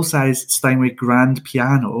full-size Steinway grand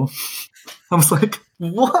piano. I was like,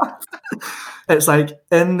 what? It's like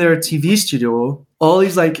in their TV studio, all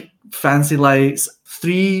these like fancy lights,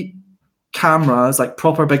 3 cameras, like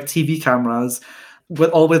proper big TV cameras,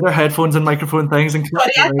 with their headphones and microphone things. And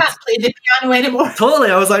sorry, I can't play the piano anymore. Totally.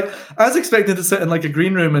 I was expecting to sit in like a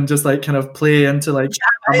green room and just like kind of play into like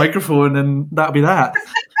a microphone, and that'd be that.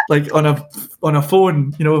 Like on a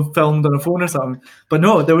phone, you know, filmed on a phone or something. But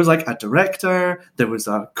no, there was like a director, there was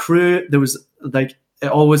a crew, there was like it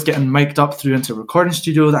all was getting mic'd up through into a recording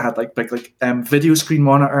studio that had like big like video screen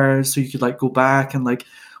monitors, so you could like go back and like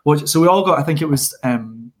watch it. So we all got, I think it was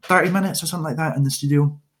 30 minutes or something like that in the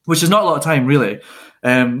studio, which is not a lot of time really,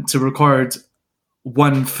 to record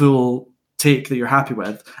one full take that you're happy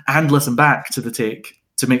with and listen back to the take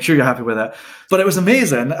to make sure you're happy with it. But it was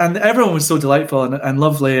amazing, and everyone was so delightful and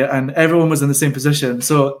lovely, and everyone was in the same position.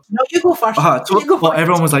 So no, you go first.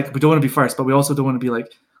 Everyone was like, we don't want to be first, but we also don't want to be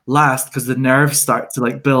like last, because the nerves start to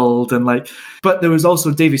like build and like. But there was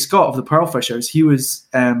also Davy Scott of the Pearlfishers. He was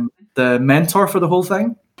the mentor for the whole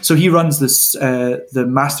thing. So he runs this the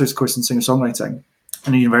master's course in singer-songwriting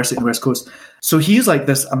in a university in the West Coast. So he's like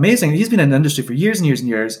this amazing, he's been in the industry for years and years and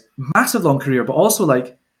years, massive long career, but also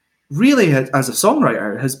like really as a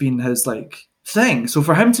songwriter has been his like thing. So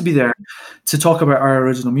for him to be there to talk about our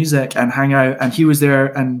original music and hang out, and he was there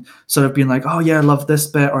and sort of being like, oh yeah, I love this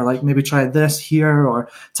bit, or like maybe try this here, or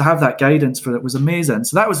to have that guidance for it was amazing.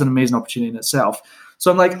 So that was an amazing opportunity in itself. So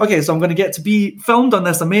I'm like, okay, so I'm going to get to be filmed on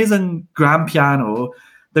this amazing grand piano.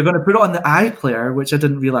 They're going to put it on the iPlayer, which I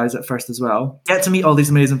didn't realize at first as well. Get to meet all these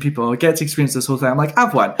amazing people. Get to experience this whole thing. I'm like,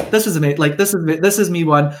 I've won. This is amazing. Like, this is me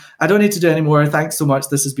won. I don't need to do it anymore. Thanks so much.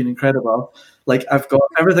 This has been incredible. Like, I've got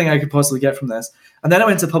everything I could possibly get from this. And then I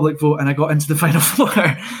went to public vote and I got into the final four,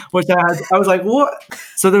 which I was like, what?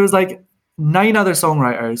 So there was like 9 other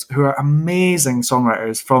songwriters who are amazing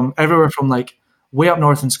songwriters from everywhere from like way up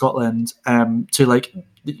north in Scotland to like,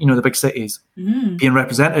 you know, the big cities being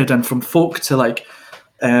represented, and from folk to like,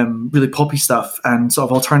 really poppy stuff and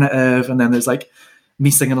sort of alternative, and then there's like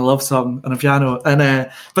me singing a love song on a piano,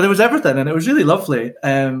 and but there was everything, and it was really lovely.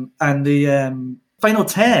 And the final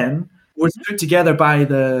 10 was put together by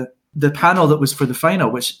the panel that was for the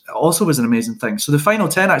final, which also was an amazing thing. So the final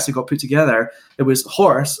 10 actually got put together. It was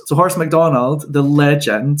Horse MacDonald, the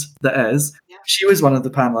legend that is. Yeah. She was one of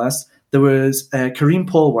the panelists. There was Kareem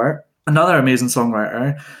Polwart, another amazing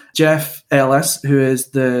songwriter. Jeff Ellis, who's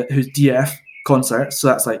DF Concert, so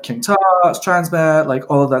that's like King Tut's, Transmit,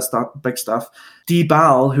 like all of that stuff, big stuff. Dee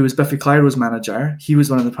Ball, who was Biffy Clyro's manager, he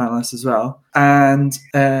was one of the panelists as well. And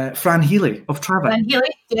Fran Healy of Travis. Fran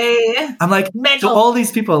Healy, yeah. I'm like, so all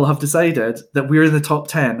these people have decided that we're in the top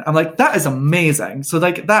 10. I'm like, that is amazing. So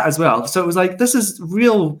like that as well. So it was like, this is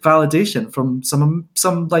real validation from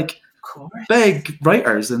some like big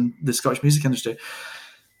writers in the Scottish music industry.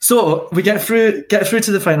 So we get through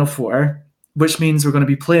to the final 4, which means we're going to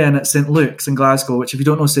be playing at St. Luke's in Glasgow, which, if you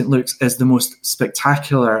don't know, St. Luke's is the most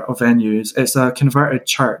spectacular of venues. It's a converted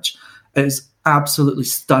church. It's absolutely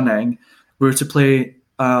stunning. We were to play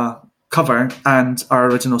a cover and our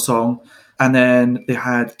original song, and then they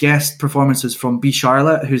had guest performances from B.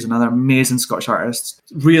 Charlotte, who's another amazing Scottish artist.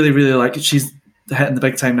 Really, really like, she's hitting the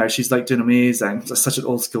big time now. She's like doing amazing. That's such an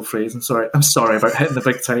old school phrase. I'm sorry about hitting the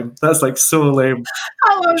big time. That's like so lame.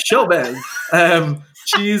 Showbiz.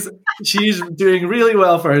 She's doing really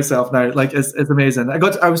well for herself now. Like it's amazing.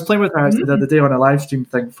 I was playing with her actually the other day on a live stream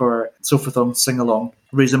thing for Sofathon Sing Along,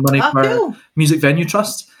 raising money for Music Venue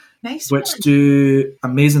Trust, which do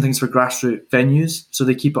amazing things for grassroots venues. So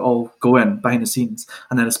they keep it all going behind the scenes,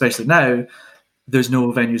 and then especially now, there's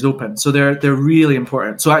no venues open, so they're really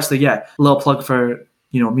important. So actually, yeah, a little plug for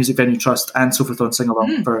Music Venue Trust and Sofathon Sing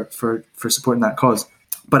Along for supporting that cause.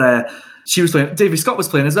 But she was playing, Davy Scott was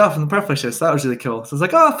playing as well from the Purflishes. So that was really cool. So I was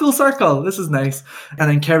like, oh, full circle. This is nice. And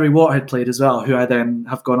then Kerry Watt had played as well, who I then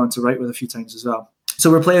have gone on to write with a few times as well.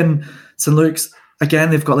 So we're playing St. Luke's.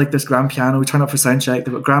 Again, they've got like this grand piano. We turn up for sound check.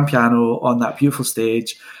 They've got grand piano on that beautiful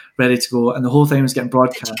stage, ready to go. And the whole thing was getting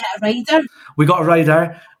broadcast. Did you get a rider? We got a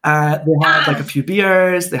rider. They had like a few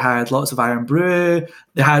beers. They had lots of Iron Brew.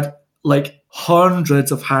 They had like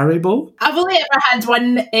hundreds of Haribo. I've only ever had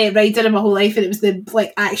one rider in my whole life, and it was the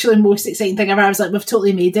like actually most exciting thing ever. I was like, we've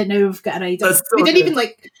totally made it. Now we've got a rider. So we didn't even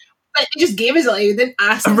like they just gave us it. Like, we didn't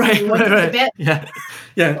ask us if we wanted to bit.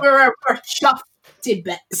 Yeah. We're chuffed to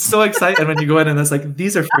bits. It's so exciting when you go in and it's like,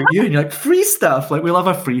 these are for you, and you're like, free stuff. Like, we love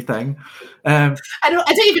a free thing. I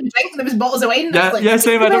don't even drink. There was bottles of wine. Yeah,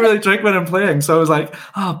 same. I don't really drink when I'm playing, so I was like,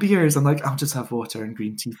 beers. I'm like, I'll just have water and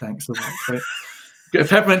green tea, thanks so much. Right?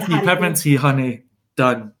 Peppermint tea, honey,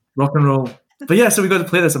 done. Rock and roll. But yeah, so we got to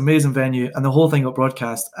play this amazing venue, and the whole thing got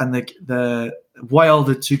broadcast. And while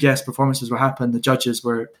the 2 guest performances were happening, the judges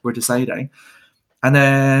were deciding, and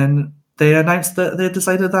then they announced that they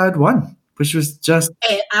decided that I'd won, which was just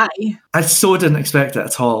I so didn't expect it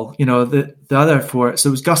at all. The other 4. So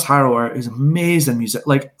it was Gus Harrower, who's amazing music,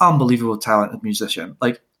 like unbelievable talented musician,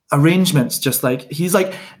 like arrangements, just like he's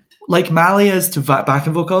like Mally is to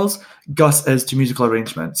backing vocals, Gus is to musical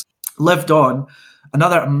arrangements. Lived On,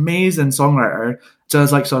 another amazing songwriter,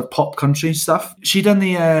 does like sort of pop country stuff. She done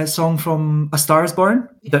the song from A Star Is Born,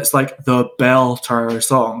 that's like the belter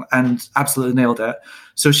song, and absolutely nailed it.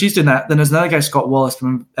 So she's doing that. Then there's another guy, Scott Wallace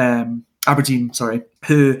from Aberdeen,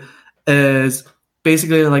 who is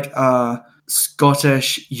basically like a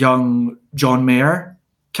Scottish young John Mayer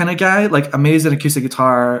kind of guy, like amazing acoustic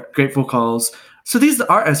guitar, great vocals. So these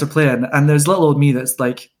artists are playing, and there's little old me that's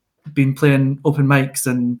like been playing open mics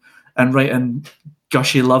and writing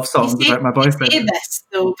gushy love songs about my boyfriend. You say this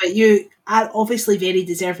though, but you are obviously very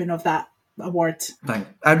deserving of that award. Thanks.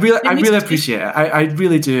 I really appreciate it. I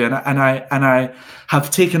really do, and I have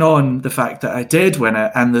taken on the fact that I did win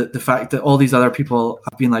it, and the fact that all these other people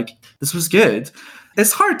have been like, this was good.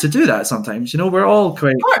 It's hard to do that sometimes, we're all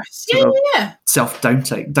quite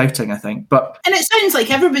self-doubting, I think. And it sounds like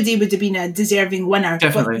everybody would have been a deserving winner.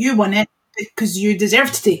 Definitely. But you won it because you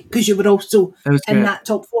deserved to, because you were also in that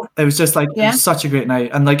top 4. It was just like it was such a great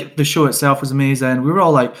night, and like the show itself was amazing. We were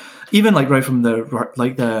all like, even like right from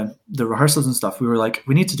the rehearsals and stuff, we were like,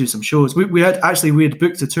 we need to do some shows. We had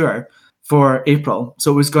booked a tour for April,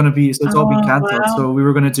 so it was going to be, so it's all been cancelled. Wow. So we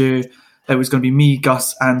were going to do. It was going to be me,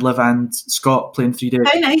 Gus, and Liv and Scott playing 3 days.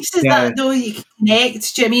 How nice is that, though? You can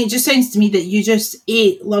connect. Do you know what I mean? It just sounds to me that you just,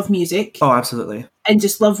 love music. Oh, absolutely. And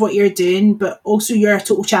just love what you're doing, but also you're a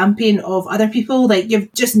total champion of other people. Like,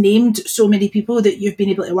 you've just named so many people that you've been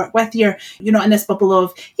able to work with. You're not in this bubble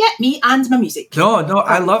of, me and my music. No,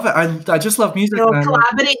 I love it. I just love music.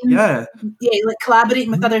 Collaborating. Like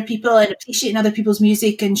collaborating with other people and appreciating other people's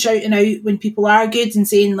music and shouting out when people are good and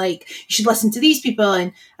saying, like, you should listen to these people.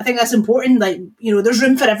 And I think that's important. Like, there's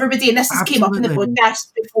room for everybody. And this has came up in the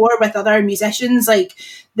podcast before with other musicians, like,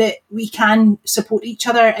 that we can support each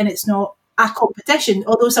other and it's not a competition,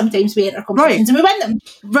 although sometimes we enter competitions and we win them.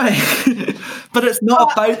 Right. But it's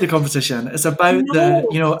not about the competition. It's about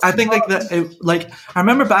I think like that. Like, I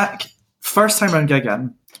remember back first time around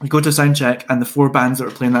gigging, we go to sound check and the 4 bands that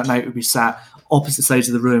were playing that night would be sat opposite sides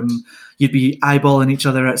of the room. You'd be eyeballing each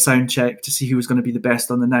other at sound check to see who was going to be the best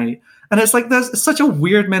on the night. And it's like, there's such a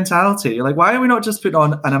weird mentality. Like, why are we not just putting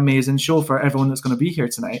on an amazing show for everyone that's going to be here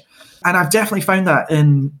tonight? And I've definitely found that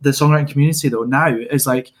in the songwriting community though now, is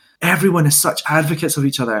like, everyone is such advocates of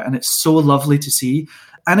each other and it's so lovely to see.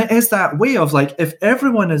 And it is that way of like, if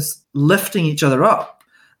everyone is lifting each other up,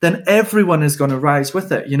 then everyone is going to rise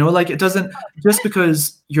with it. Like, it doesn't, just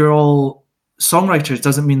because you're all songwriters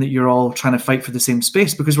doesn't mean that you're all trying to fight for the same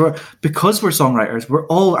space, because we're songwriters, we're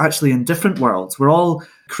all actually in different worlds. We're all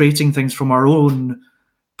creating things from our own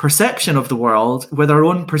perception of the world, with our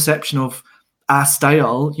own perception of a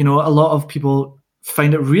style. A lot of people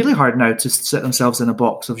find it really hard now to sit themselves in a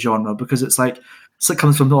box of genre, because it's like, it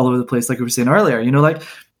comes from all over the place, like we were saying earlier,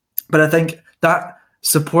 but I think that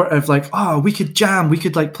support of like, oh, we could jam, we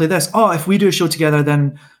could like play this, oh, if we do a show together,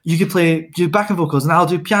 then you could do backing vocals and I'll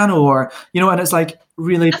do piano, or and it's like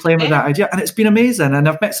really playing with that idea. And it's been amazing, and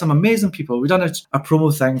I've met some amazing people. We've done a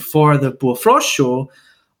promo thing for the Boa Frost show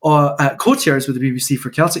at Courtiers with the BBC for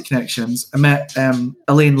Celtic Connections. I met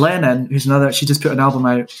Elaine Lennon, who's she just put an album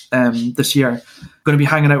out this year. Going to be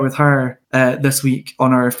hanging out with her this week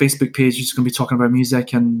on our Facebook page. She's going to be talking about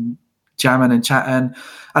music and jamming and chatting.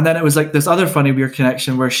 And then it was like this other funny weird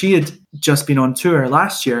connection where she had just been on tour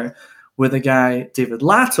last year with a guy, David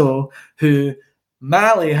Latto, who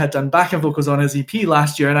Mally had done backing vocals on his EP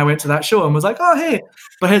last year, and I went to that show and was like, oh, hey,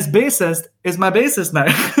 but his bassist is my bassist now.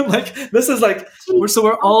 Like, this is like,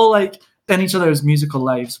 we're all like in each other's musical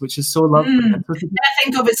lives, which is so lovely. And I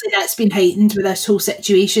think obviously that's been heightened with this whole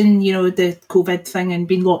situation, the COVID thing and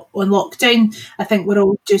being on lockdown. I think we're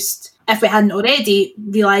all just, if we hadn't already,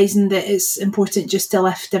 realising that it's important just to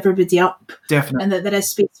lift everybody up. Definitely. And that there is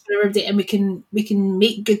space for everybody, and we can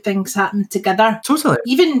make good things happen together. Totally.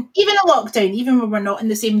 Even a lockdown, even when we're not in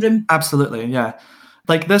the same room. Absolutely, yeah.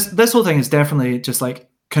 Like this whole thing has definitely just like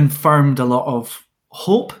confirmed a lot of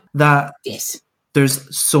hope that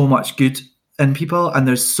there's so much good in people, and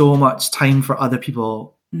there's so much time for other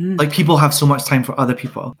people. Like, people have so much time for other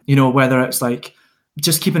people, whether it's like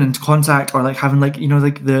just keeping in contact, or like having like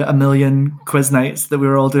like the a million quiz nights that we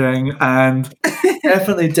were all doing, and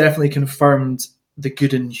definitely confirmed the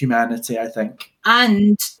good in humanity, I think,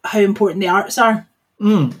 and how important the arts are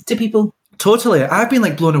to people. Totally. I've been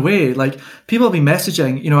like blown away. Like, people have been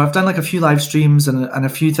messaging, I've done like a few live streams and a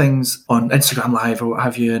few things on Instagram Live or what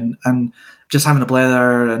have you, and just having a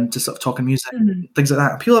blather and just sort of talking music, things like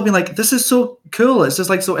that. People have been like, this is so cool. It's just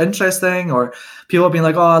like so interesting. Or people have been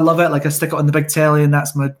like, oh, I love it. Like, I stick it on the big telly and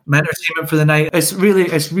that's my entertainment for the night. It's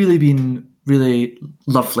really been really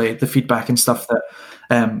lovely, the feedback and stuff that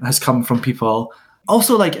has come from people.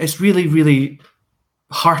 Also, like, it's really, really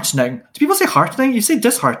heartening. Do people say heartening? You say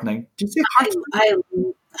disheartening. Do you say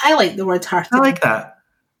heartening? I like the word heartening. I like that.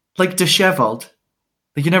 Like dishevelled.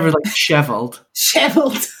 Like, you never like shevelled.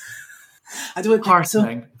 Shevelled. I don't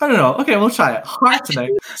heartening. I don't know. Okay, we'll try it.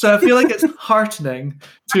 Heartening. So I feel like it's heartening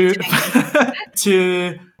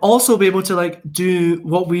to also be able to like do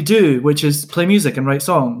what we do, which is play music and write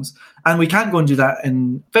songs. And we can't go and do that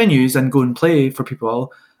in venues and go and play for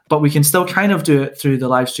people, but we can still kind of do it through the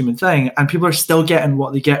live streaming thing, and people are still getting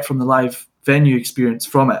what they get from the live venue experience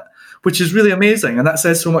from it, which is really amazing. And that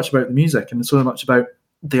says so much about the music and so much about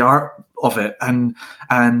the art of it, and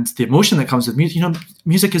the emotion that comes with music. You know,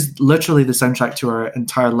 music is literally the soundtrack to our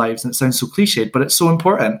entire lives, and it sounds so cliched, but it's so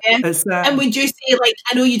important. Yeah. It's, and would you say, like,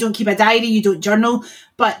 I know you don't keep a diary, you don't journal,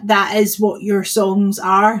 but that is what your songs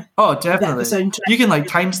are? Oh, definitely. You can like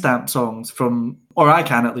timestamp songs from, or I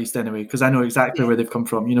can at least anyway, because I know exactly where they've come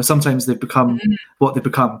from. You know, sometimes they've become what they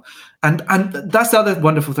become, and that's the other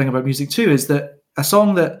wonderful thing about music too, is that a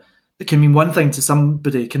song that can mean one thing to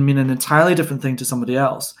somebody can mean an entirely different thing to somebody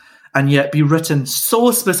else, and yet be written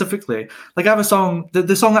so specifically. Like I have a song,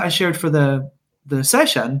 the song that I shared for the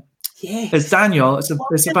session is Daniel. It's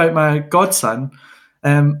about my godson.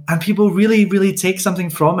 And people really, really take something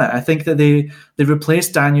from it. I think that they replace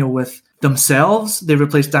Daniel with themselves. They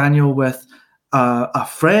replace Daniel with a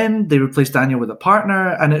friend. They replace Daniel with a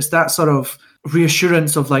partner. And it's that sort of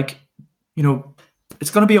reassurance of like, you know, it's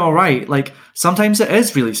going to be all right. Like sometimes it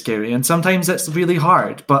is really scary and sometimes it's really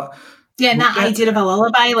hard. But yeah, and that idea of a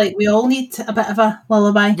lullaby, like we all need a bit of a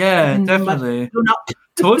lullaby. Yeah, definitely.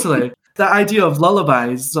 Totally. The idea of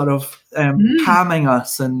lullabies sort of calming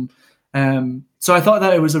us, and so I thought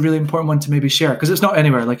that it was a really important one to maybe share, because it's not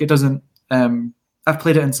anywhere. Like it doesn't. I've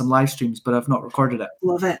played it in some live streams, but I've not recorded it.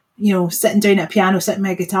 Love it. You know, sitting down at a piano, sitting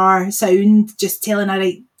with a guitar, sound, just telling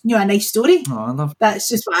a nice story. Oh, I love. That's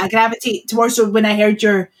just what I gravitate towards. So when I heard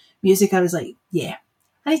your music, I was like, yeah,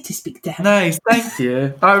 I need to speak to him. Nice, thank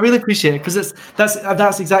you. I really appreciate it, because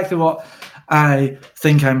that's exactly what I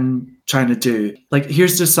think I'm trying to do. Like,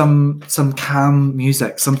 here's just some calm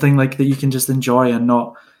music, something like that you can just enjoy and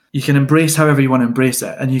not. You can embrace however you want to embrace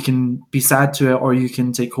it, and you can be sad to it, or you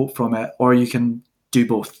can take hope from it, or you can do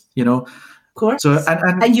both. You know. Of course. So,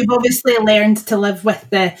 and you've obviously learned to live with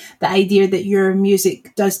the idea that your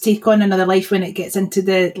music does take on another life when it gets into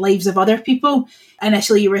the lives of other people.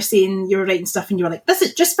 Initially, you were saying you were writing stuff and you were like, this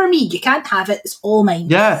is just for me. You can't have it. It's all mine.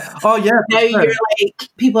 Yeah. Oh, yeah. Now you're like,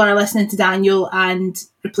 people are listening to Daniel and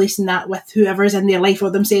replacing that with whoever's in their life or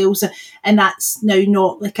themselves. And that's now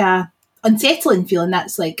not like a unsettling feeling.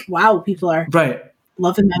 That's like, wow, people are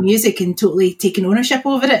loving my music and totally taking ownership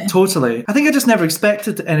over it. Totally. I think I just never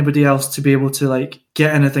expected anybody else to be able to like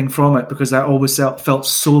get anything from it, because that always felt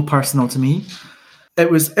so personal to me. It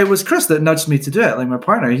was Chris that nudged me to do it, like my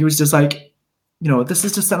partner. He was just like, you know, this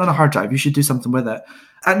is just sitting on a hard drive. You should do something with it.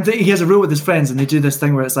 And he has a rule with his friends, and they do this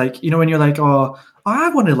thing where it's like, you know, when you're like, oh, I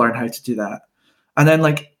want to learn how to do that. And then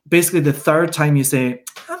like basically the third time you say,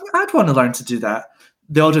 I'd want to learn to do that,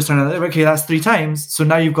 they all just turn out, okay, that's 3 times. So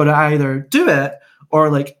now you've got to either do it or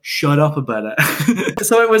like shut up about it.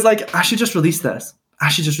 So it was like, I should just release this. I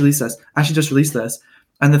should just release this. I should just release this.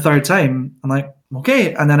 And the third time, I'm like,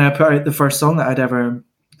 okay. And then I put out the first song that I'd ever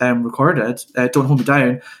recorded, Don't Hold Me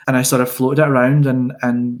Down, and I sort of floated it around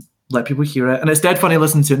and let people hear it. And it's dead funny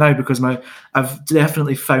listening to it now, because I've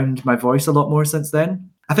definitely found my voice a lot more since then.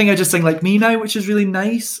 I think I just sing like me now, which is really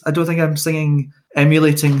nice. I don't think I'm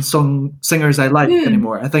emulating singers I like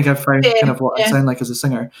anymore. I think I've found kind of what I sound like as a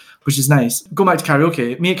singer, which is nice. Go back to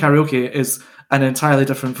karaoke. Me at karaoke is an entirely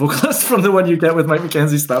different vocalist from the one you get with Mike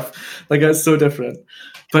McKenzie stuff. Like, it's so different.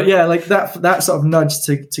 But yeah, like that sort of nudge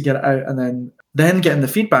to get it out, and then getting the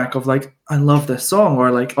feedback of like, I love this song, or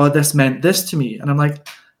like, oh, this meant this to me. And I'm like,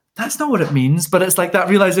 that's not what it means. But it's like that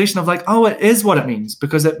realization of like, oh, it is what it means,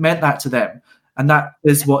 because it meant that to them. And that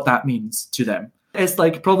is what that means to them. It's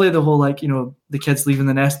like probably the whole like, you know, the kids leaving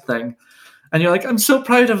the nest thing. And you're like, I'm so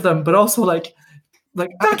proud of them, but also like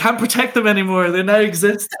I can't protect them anymore. They now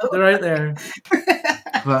exist. They're out there.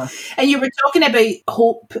 But. And you were talking about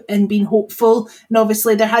hope and being hopeful. And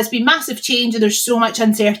obviously there has been massive change and there's so much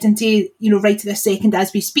uncertainty, you know, right to this second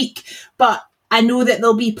as we speak. But I know that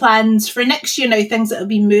there'll be plans for next year now, things that have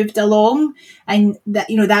been moved along, and that,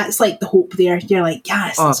 you know, that's like the hope there. You're like,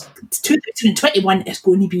 yes, 2021 is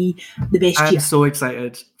going to be the best year. I'm so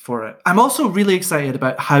excited for it. I'm also really excited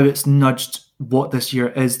about how it's nudged what this year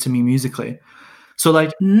is to me musically. So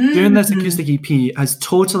like doing this acoustic EP has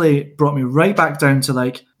totally brought me right back down to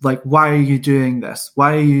like why are you doing this?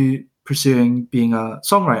 Why are you pursuing being a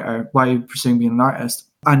songwriter? Why are you pursuing being an artist?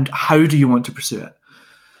 And how do you want to pursue it?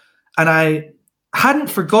 And I hadn't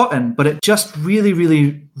forgotten, but it just really,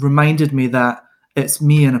 really reminded me that it's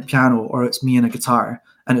me and a piano, or it's me and a guitar,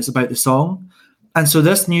 and it's about the song. And so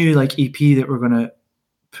this new like EP that we're going to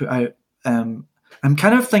put out, I'm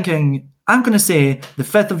kind of thinking, I'm going to say the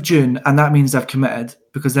 5th of June, and that means I've committed,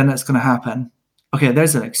 because then it's going to happen. Okay,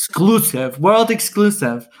 there's an exclusive, world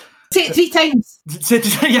exclusive. Say it 3 times.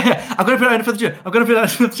 Yeah, I'm going to put it out on the 5th of June. I'm going to put it out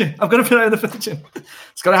on the 5th of June. I'm going to put it out on the 5th of June.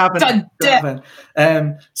 It's going to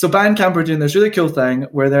happen. So Bandcamp are doing this really cool thing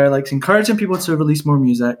where they're like encouraging people to release more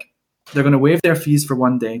music. They're going to waive their fees for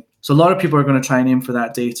one day. So a lot of people are going to try and aim for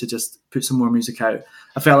that day to just put some more music out.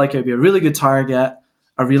 I felt like it would be a really good target,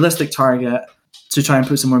 a realistic target to try and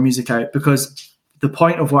put some more music out, because the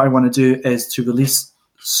point of what I want to do is to release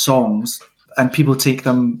songs and people take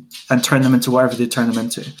them and turn them into whatever they turn them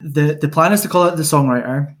into. The plan is to call it The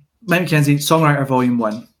Songwriter, Mike McKenzie Songwriter Volume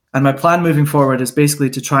 1. And my plan moving forward is basically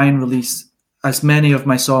to try and release as many of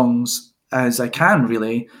my songs as I can,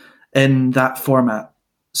 really, in that format.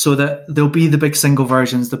 So that there'll be the big single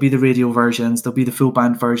versions, there'll be the radio versions, there'll be the full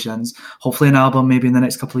band versions, hopefully an album maybe in the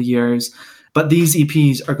next couple of years. But these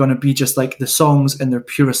EPs are going to be just like the songs in their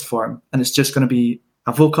purest form. And it's just going to be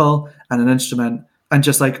a vocal and an instrument and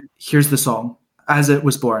just like, here's the song as it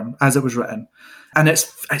was born, as it was written. And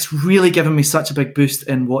it's really given me such a big boost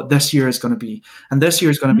in what this year is going to be. And this year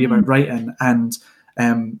is going to be about writing and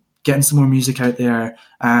getting some more music out there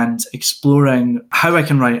and exploring how I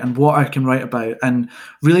can write and what I can write about and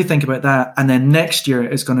really think about that. And then next year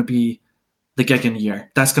is going to be the gigging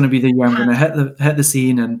year. That's going to be the year I'm going to hit the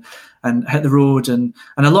scene and hit the road. And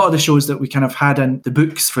a lot of the shows that we kind of had in the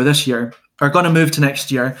books for this year are going to move to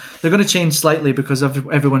next year. They're going to change slightly because of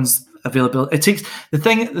everyone's availability. It takes the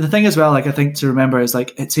thing as well, like I think to remember is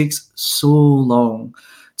like it takes so long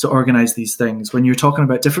to organize these things when you're talking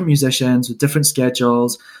about different musicians with different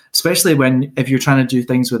schedules, especially if you're trying to do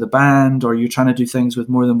things with a band or you're trying to do things with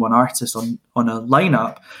more than one artist on a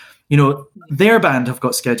lineup. You know, their band have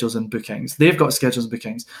got schedules and bookings. They've got schedules and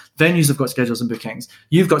bookings. Venues have got schedules and bookings.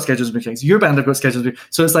 You've got schedules and bookings. Your band have got schedules and bookings.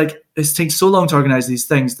 So it's like, it takes so long to organize these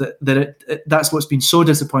things that's what's been so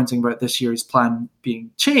disappointing about this year's plan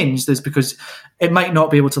being changed, is because it might not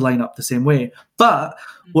be able to line up the same way. But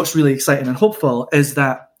what's really exciting and hopeful is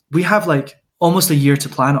that we have like almost a year to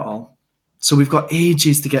plan it all. So we've got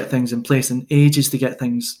ages to get things in place and ages to get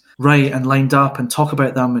things right and lined up and talk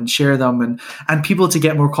about them and share them and people to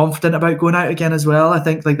get more confident about going out again as well. I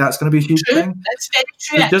think like that's going to be a huge thing. That's very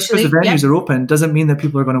true. Like, just because the venues are open doesn't mean that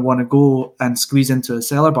people are going to want to go and squeeze into a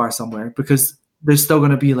cellar bar somewhere, because there's still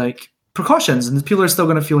going to be like precautions and people are still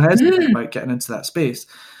going to feel hesitant about getting into that space.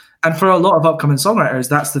 And for a lot of upcoming songwriters,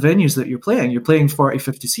 that's the venues that you're playing. You're playing 40,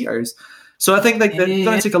 50 seaters. So I think like it's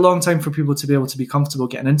going to take a long time for people to be able to be comfortable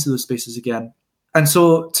getting into those spaces again. And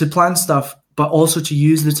so to plan stuff, but also to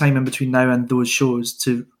use the time in between now and those shows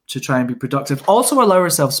to try and be productive. Also allow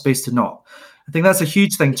ourselves space to not. I think that's a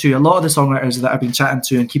huge thing too. A lot of the songwriters that I've been chatting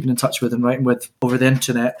to and keeping in touch with and writing with over the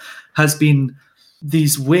internet has been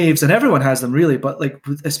these waves, and everyone has them really, but like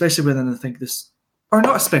especially within, I think this, or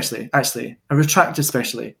not especially, actually, I retract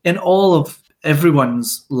especially, in all of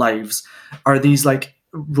everyone's lives are these like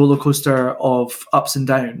roller coaster of ups and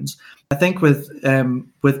downs. I think with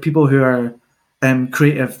people who are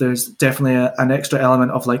creative, there's definitely an extra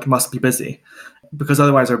element of like must be busy, because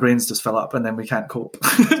otherwise our brains just fill up and then we can't cope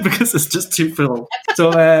because it's just too full.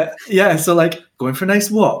 So so like going for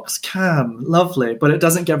nice walks, calm, lovely, but it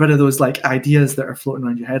doesn't get rid of those like ideas that are floating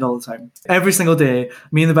around your head all the time. Every single day,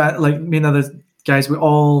 me and other guys, we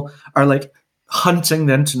all are like hunting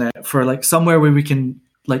the internet for like somewhere where we can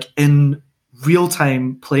like in real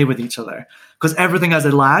time play with each other, because everything has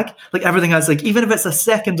a lag. Like everything has like, even if it's a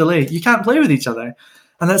second delay, you can't play with each other.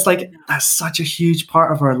 And that's such a huge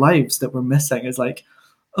part of our lives that we're missing, is like,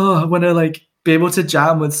 oh, I want to like be able to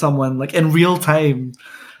jam with someone like in real time.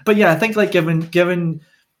 But yeah, I think like given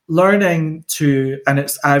learning to, and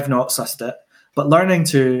I've not sussed it, but learning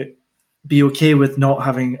to be okay with not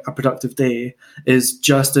having a productive day is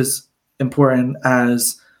just as important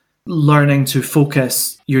as learning to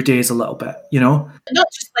focus your days a little bit, you know? Not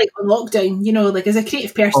just like on lockdown, you know, like as a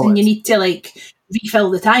creative person, you need to like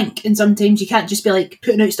refill the tank, and sometimes you can't just be like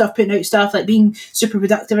putting out stuff, like being super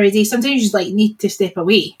productive every day. Sometimes you just like need to step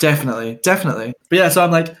away. Definitely. But yeah, so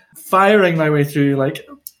I'm like firing my way through like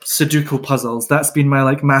Sudoku puzzles. That's been my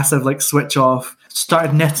like massive like switch off.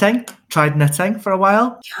 Tried knitting for a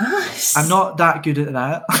while. Yes. I'm not that good at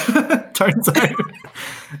that. Turns out.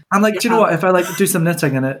 I'm like, do you know what? If I like do some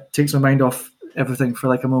knitting and it takes my mind off everything for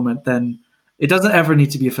like a moment, then it doesn't ever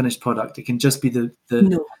need to be a finished product. It can just be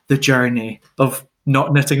the journey of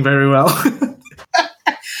not knitting very well.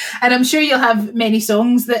 And I'm sure you'll have many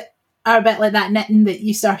songs that are a bit like that knitting that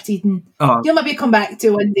you started and you'll maybe come back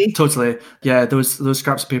to one day. Totally. Yeah, those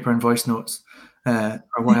scraps of paper and voice notes are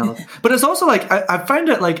wild. But it's also like I found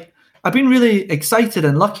it like I've been really excited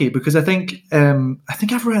and lucky, because I think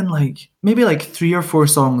I've written like maybe like 3 or 4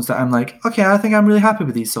 songs that I'm like, okay, I think I'm really happy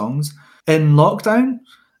with these songs in lockdown.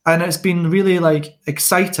 And it's been really like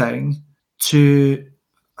exciting to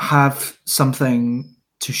have something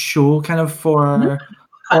to show kind of for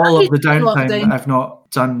all of the downtime that I've not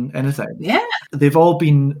done anything. Yeah. they've all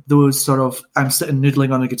been those sort of, I'm sitting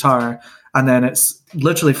noodling on a guitar, and then it's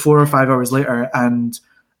literally 4 or 5 hours later, and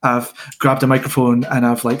I've grabbed a microphone and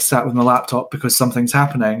I've like sat with my laptop because something's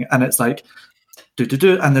happening, and it's like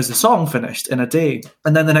do, and there's a song finished in a day,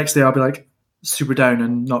 and then the next day I'll be like super down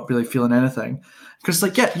and not really feeling anything, because it's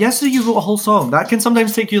like, yeah, yesterday you wrote a whole song. That can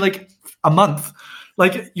sometimes take you like a month.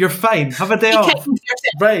 Like, you're fine. Have a day off.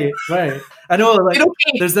 Right. I know, like,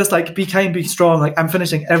 okay. There's this, like, be kind, be strong. Like, I'm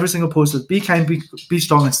finishing every single post with be kind, be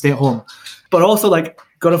strong, and stay at home. But also, like,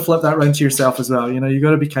 got to flip that around to yourself as well. You know, you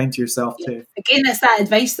got to be kind to yourself too. Again, it's that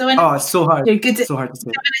advice, though, isn't it? Oh, it's so hard. You're good at so hard to say.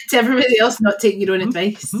 Giving it to everybody else, not taking your own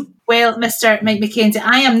advice. Well, Mr. Mike McKenzie,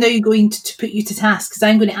 I am now going to put you to task, because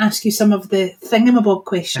I'm going to ask you some of the thingamabob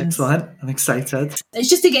questions. Excellent. I'm excited. It's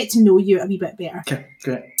just to get to know you a wee bit better. Okay,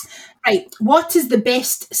 great. Right. What is the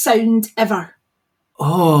best sound ever?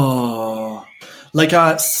 Oh, like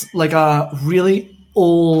a really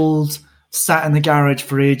old, sat in the garage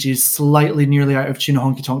for ages, slightly nearly out of tune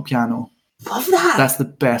honky tonk piano. Love that. That's the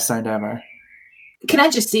best sound ever. Can I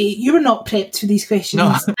just say, you were not prepped for these questions, no.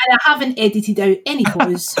 And I haven't edited out any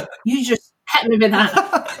pause. You just hit me with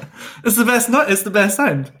that. It's the best. It's the best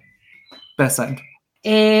sound. Best sound.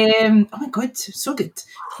 Oh my God, so good.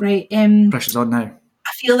 Right. Pressure's on now.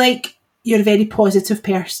 I feel like you're a very positive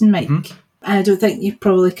person, Mike. And I don't think you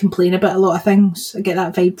probably complain about a lot of things. I get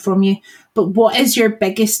that vibe from you. But what is your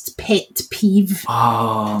biggest pet peeve?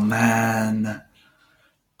 Oh, man.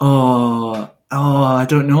 Oh, I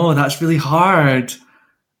don't know. That's really hard.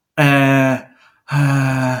 I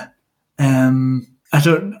don't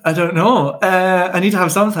know. I need to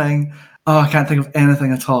have something. Oh, I can't think of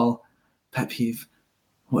anything at all. Pet peeve.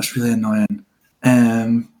 What's really annoying?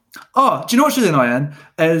 Oh, do you know what's really annoying?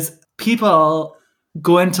 Is people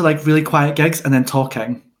go into like really quiet gigs and then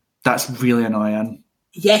talking. That's really annoying.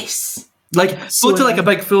 Yes. Like, so go to like a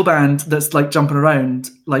big full band that's like jumping around.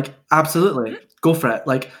 Like, absolutely. Go for it.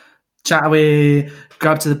 Like, chat away,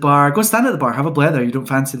 grab to the bar, go stand at the bar, have a blether. You don't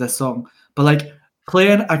fancy this song. But like,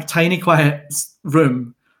 play in a tiny quiet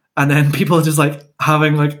room and then people just like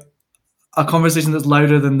having like a conversation that's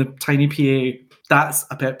louder than the tiny PA. That's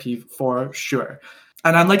a pet peeve for sure.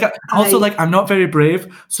 And I'm like, I'm not very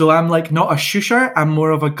brave, so I'm like not a shusher. I'm more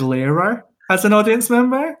of a glarer as an audience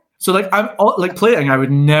member. So like, I'm like playing, I would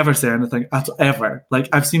never say anything ever. Like,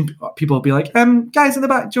 I've seen people be like, guys in the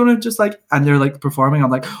back, do you want to just like, and they're like performing. I'm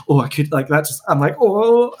like, oh, I could like that. I'm like,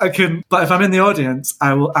 oh, I couldn't. But if I'm in the audience,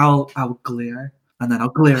 I'll glare, and then I'll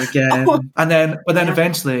glare again, but then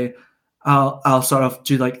eventually, I'll sort of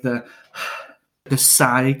do like the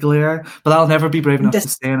sigh glare, but I'll never be brave enough to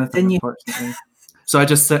say anything, unfortunately. So I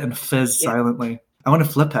just sit and fizz silently. I want to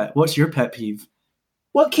flip it. What's your pet peeve?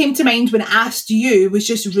 What came to mind when I asked you was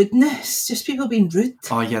just rudeness. Just people being rude.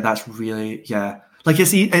 Oh, yeah, that's really, yeah. Like,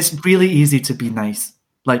 it's really easy to be nice.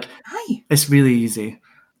 Like, it's really easy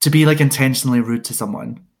to be, like, intentionally rude to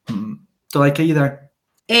someone. Don't like it either.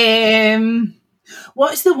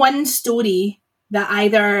 What's the one story that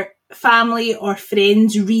either family or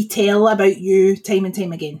friends retell about you time and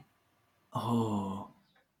time again? Oh.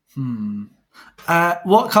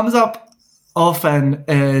 What comes up often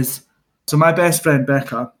is, so my best friend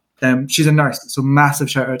Becca, she's a nurse, so massive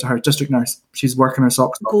shout out to her, district nurse. She's working her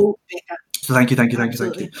socks off. Go, Becca. So thank you.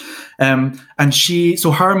 And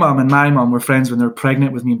so her mum and my mum were friends when they were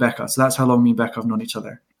pregnant with me and Becca. So that's how long me and Becca have known each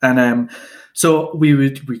other. And so we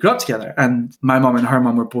grew up together, and my mum and her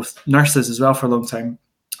mum were both nurses as well for a long time.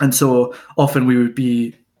 And so often we would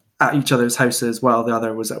be at each other's houses while the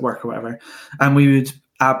other was at work or whatever. And we would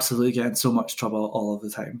absolutely get in so much trouble all of the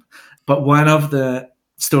time. But one of the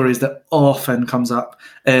stories that often comes up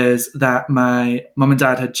is that my mum and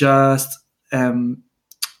dad had just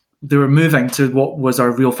they were moving to what was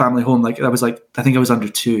our real family home. Like, I think I was under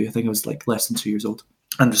 2. I think I was like less than 2 years old.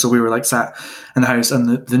 And so we were like sat in the house,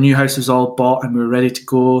 and the new house was all bought and we were ready to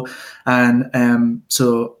go. And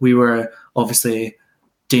so we were obviously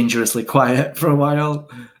dangerously quiet for a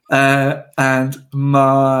while. And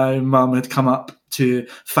my mum had come up to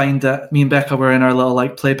find that me and Becca were in our little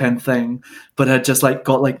like playpen thing, but had just like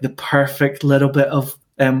got like the perfect little bit of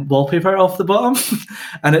wallpaper off the bottom.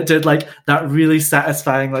 And it did like that really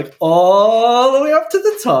satisfying, like all the way up to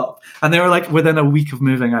the top. And they were like within a week of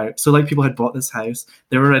moving out. So like people had bought this house,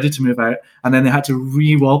 they were ready to move out, and then they had to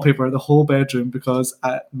re-wallpaper the whole bedroom because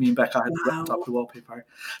me and Becca had ripped up the wallpaper.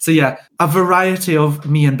 So yeah, a variety of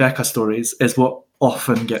me and Becca stories is what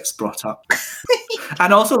often gets brought up.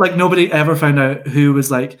 And also like nobody ever found out who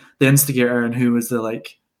was like the instigator and who was the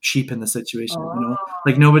like sheep in the situation, you know?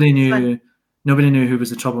 Like nobody knew who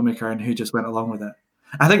was the troublemaker and who just went along with it.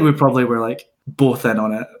 I think we probably were like both in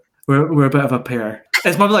on it. We're a bit of a pair.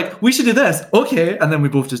 It's probably like, we should do this. Okay. And then we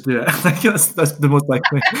both just do it. Like, that's the most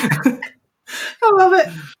likely. I love it.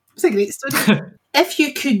 It's a great story. If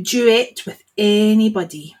you could duet with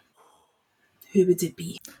anybody, who would it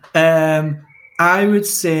be? I would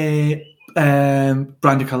say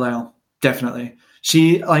Brandi Carlile, definitely.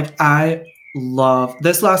 I love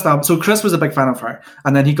this last album. So Chris was a big fan of her,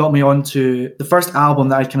 and then he got me onto the first album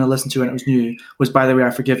that I kind of listened to when it was new was By the Way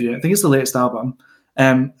I Forgive You. I think it's the latest album,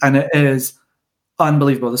 and it is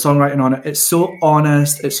unbelievable. The songwriting on it, it's so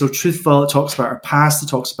honest, it's so truthful. It talks about her past, it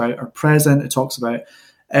talks about her present, it talks about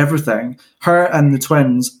everything. Her and the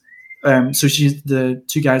twins, so she's the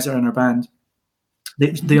two guys that are in her band.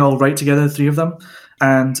 They all write together, the three of them,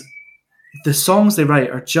 and the songs they write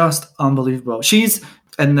are just unbelievable. She's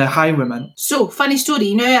in the Highwomen. So, funny story.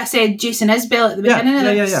 You know, I said Jason Isbell at the beginning of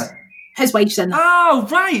this? Yeah. His wife's in that. Oh,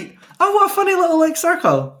 right. Oh, what a funny little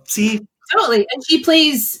circle. See? Totally. And she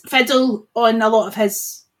plays fiddle on a lot of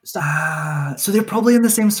his stuff. So they're probably in the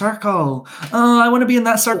same circle. Oh, I want to be in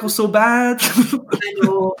that circle so bad. I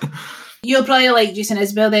know. You'll probably like Jason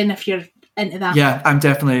Isbell then if you're into that. Yeah, I'm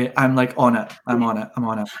like on it. I'm on it.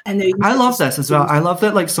 And I love this as well. I love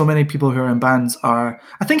that like so many people who are in bands are,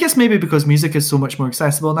 I think it's maybe because music is so much more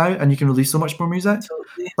accessible now and you can release so much more music.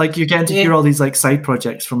 Totally. Like you're getting to hear all these like side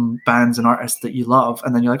projects from bands and artists that you love,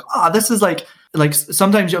 and then you're like, oh, this is like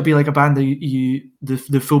sometimes it'll be like a band that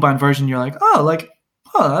the full band version, you're like,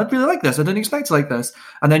 I really like this. I didn't expect to like this.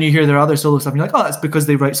 And then you hear their other solo stuff and you're like, oh, it's because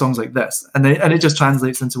they write songs like this. And it just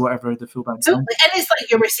translates into whatever the full band song. And it's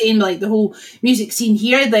like you were saying, like the whole music scene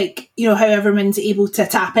here, like, you know, how everyone's able to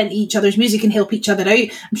tap into each other's music and help each other out.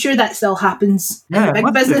 I'm sure that still happens in the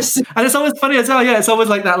big business. And it's always funny as well. Yeah, it's always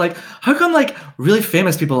like that. Like, how come like really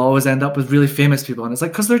famous people always end up with really famous people? And it's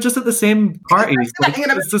like, because they're just at the same parties. Like,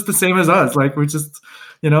 it's just the same as us. Like, we're just,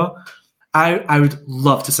 you know. I would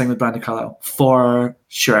love to sing with Brandi Carlile for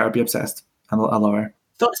sure. I'd be obsessed. I love her.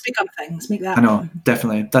 Thoughts become things. Make that. I know,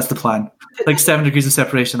 definitely. That's the plan. Like 7 degrees of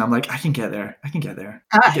separation. I'm like, I can get there. Get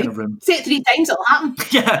in a room. Say it 3 times, it'll happen.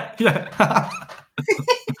 Yeah.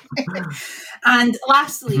 And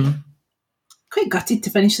lastly, quite gutted to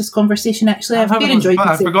finish this conversation. Actually, I've really enjoyed it.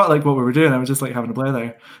 I forgot like what we were doing. I was just like having a play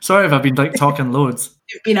there. Sorry if I've been like talking loads.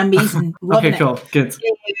 You've been amazing. Okay, cool, good.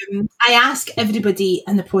 I ask everybody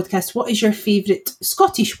in the podcast, what is your favourite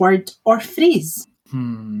Scottish word or phrase?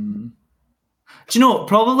 Do you know,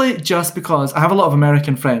 probably just because I have a lot of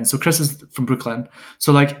American friends. So Chris is from Brooklyn.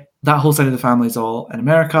 So like that whole side of the family is all in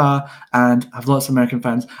America, and I have lots of American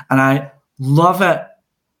friends. And I love it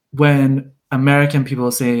when American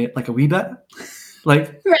people say like a wee bit.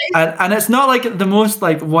 Like, right. and it's not like the most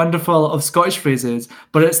like wonderful of Scottish phrases,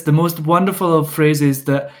 but it's the most wonderful of phrases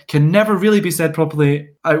that can never really be said properly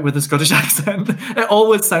out with a Scottish accent. It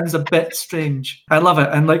always sounds a bit strange. I love it.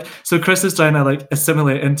 And like, so Chris is trying to like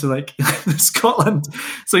assimilate into like Scotland.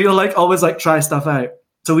 So you'll like always like try stuff out.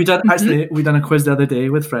 So we done a quiz the other day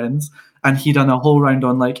with friends, and he done a whole round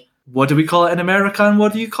on like, what do we call it in America and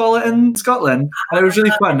what do you call it in Scotland? And it was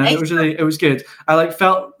really fun, and it was good. I like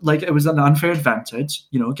felt like it was an unfair advantage,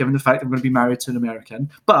 you know, given the fact that I'm going to be married to an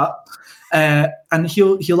American. But and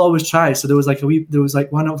he'll always try. So there was like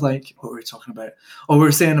one of like, what were we talking about? Oh, we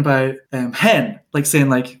were saying about hen, like saying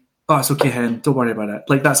like, oh, it's okay, hen, don't worry about it,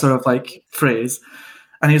 like that sort of like phrase.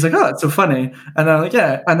 And he was like, oh, it's so funny. And I'm like,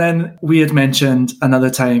 yeah. And then we had mentioned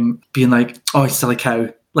another time being like, oh, you silly cow.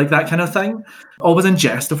 Like that kind of thing. Always in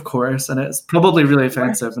jest, of course. And it's probably really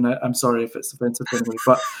offensive. And I'm sorry if it's offensive to anybody.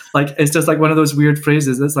 But like, it's just like one of those weird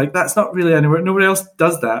phrases. It's like, that's not really anywhere. Nobody else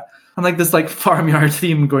does that. And like this like farmyard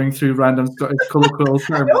theme going through random Scottish colloquial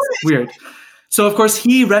terms. It's weird. So of course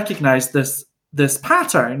he recognized this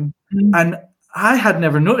pattern. And I had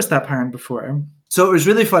never noticed that pattern before. So it was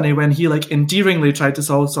really funny when he like endearingly tried to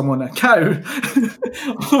call someone a cow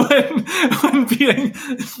when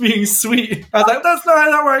being sweet. I was like, that's not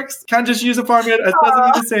how that works. Can't just use a farmyard. It doesn't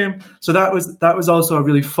mean the same. So that was also a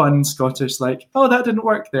really fun Scottish like, oh, that didn't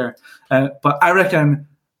work there. But I reckon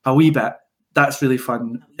a wee bit, that's really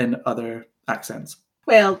fun in other accents.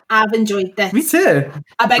 Well, I've enjoyed this. Me too.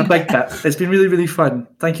 A big bit. It's been really, really fun.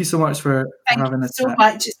 Thank you so much for having this. Thank you so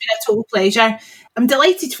much. It's been a total pleasure. I'm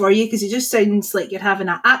delighted for you because it just sounds like you're having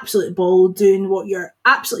an absolute ball doing what you're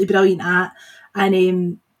absolutely brilliant at.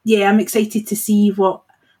 And I'm excited to see what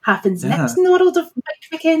happens next in the world of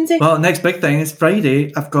McKenzie. Well, next big thing is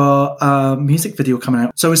Friday. I've got a music video coming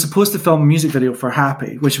out. So I was supposed to film a music video for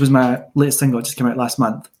Happy, which was my latest single. It just came out last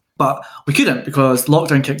month. But we couldn't because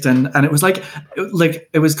lockdown kicked in, and it was like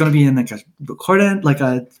it was going to be in like a recording, like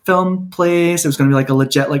a film place. It was going to be like a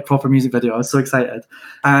legit, like proper music video. I was so excited,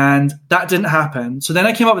 and that didn't happen. So then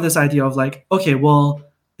I came up with this idea of like, okay, well,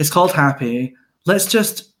 it's called Happy. let's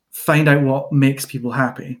just find out what makes people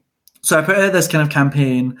happy. So I put out this kind of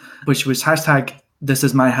campaign, which was hashtag this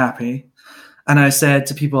is my happy. And I said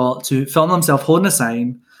to people to film themselves holding a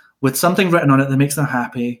sign with something written on it that makes them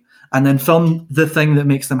happy, and then film the thing that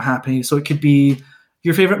makes them happy. So it could be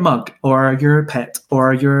your favorite mug, or your pet,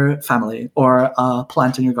 or your family, or a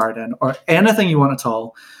plant in your garden, or anything you want at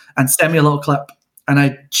all, and send me a little clip. And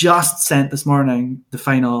I just sent this morning the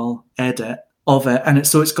final edit of it. And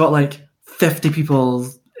it's got like 50 people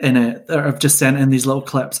in it that have just sent in these little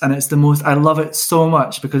clips. And it's the most, I love it so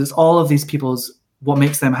much because it's all of these people's, what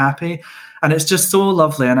makes them happy. And it's just so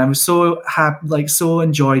lovely. And I was so happy, like so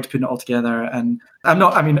enjoyed putting it all together. And I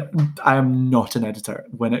am not an editor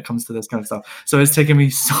when it comes to this kind of stuff. So it's taken me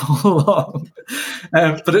so long,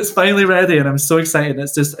 but it's finally ready and I'm so excited.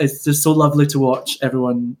 It's just so lovely to watch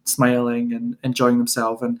everyone smiling and enjoying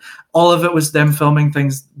themselves. And all of it was them filming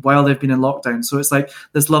things while they've been in lockdown. So it's like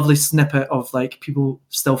this lovely snippet of like people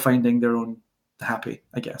still finding their own happy,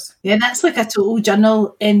 I guess. Yeah, that's like a total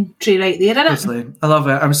journal entry right there, isn't it? Totally. I love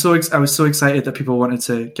it. I was so excited that people wanted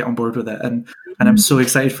to get on board with it, and I'm so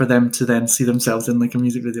excited for them to then see themselves in like a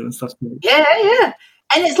music video and stuff. Yeah.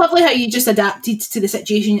 And it's lovely how you just adapted to the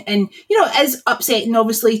situation, and it is upsetting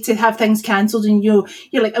obviously to have things cancelled, and you're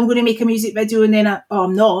like, I'm going to make a music video, and then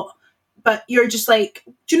I'm not. But you're just like,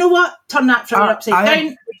 do you know what? Turn that from upside down.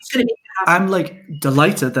 We're just going to make it happen. I'm like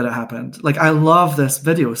delighted that it happened. Like I love this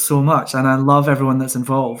video so much, and I love everyone that's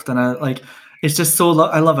involved, and I like it's just so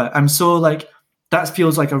I love it. I'm so like that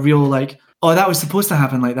feels like a real like, oh, that was supposed to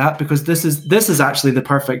happen like that, because this is actually the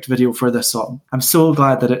perfect video for this song. I'm so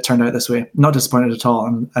glad that it turned out this way. Not disappointed at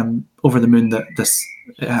all. I'm over the moon that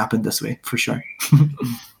it happened this way for sure.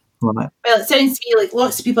 Love it. Well, it sounds to me like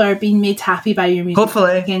lots of people are being made happy by your music.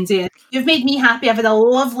 Hopefully. McKenzie. You've made me happy. I've had a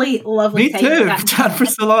lovely time. Me too. Chat for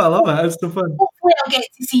so long. I love it. It's so fun. Hopefully I'll get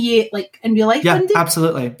to see you like in real life one day.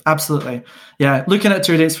 Absolutely. Yeah, looking at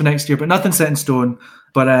tour dates for next year, but nothing set in stone.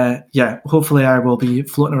 But hopefully I will be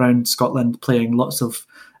floating around Scotland playing lots of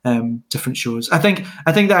different shows. I think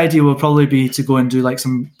the idea will probably be to go and do like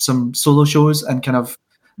some solo shows and kind of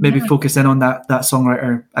maybe focus in on that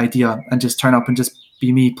songwriter idea and just turn up and just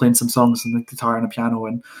be me playing some songs and the guitar and a piano,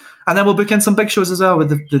 and then we'll book in some big shows as well with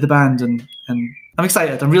the band, and I'm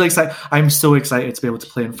excited. I'm really excited. I'm so excited to be able to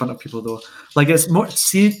play in front of people though. Like it's more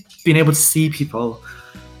being able to see people.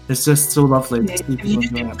 It's just so lovely. Yeah, have you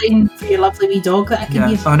just been playing for your lovely wee dog that I can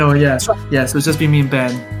hear? Oh no, yeah. So it's just been me and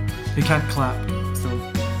Ben, who can't clap. So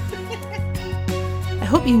I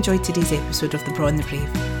hope you enjoyed today's episode of The Braw and the Brave,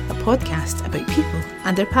 a podcast about people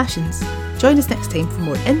and their passions. Join us next time for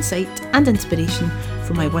more insight and inspiration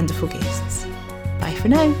from my wonderful guests. Bye for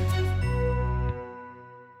now.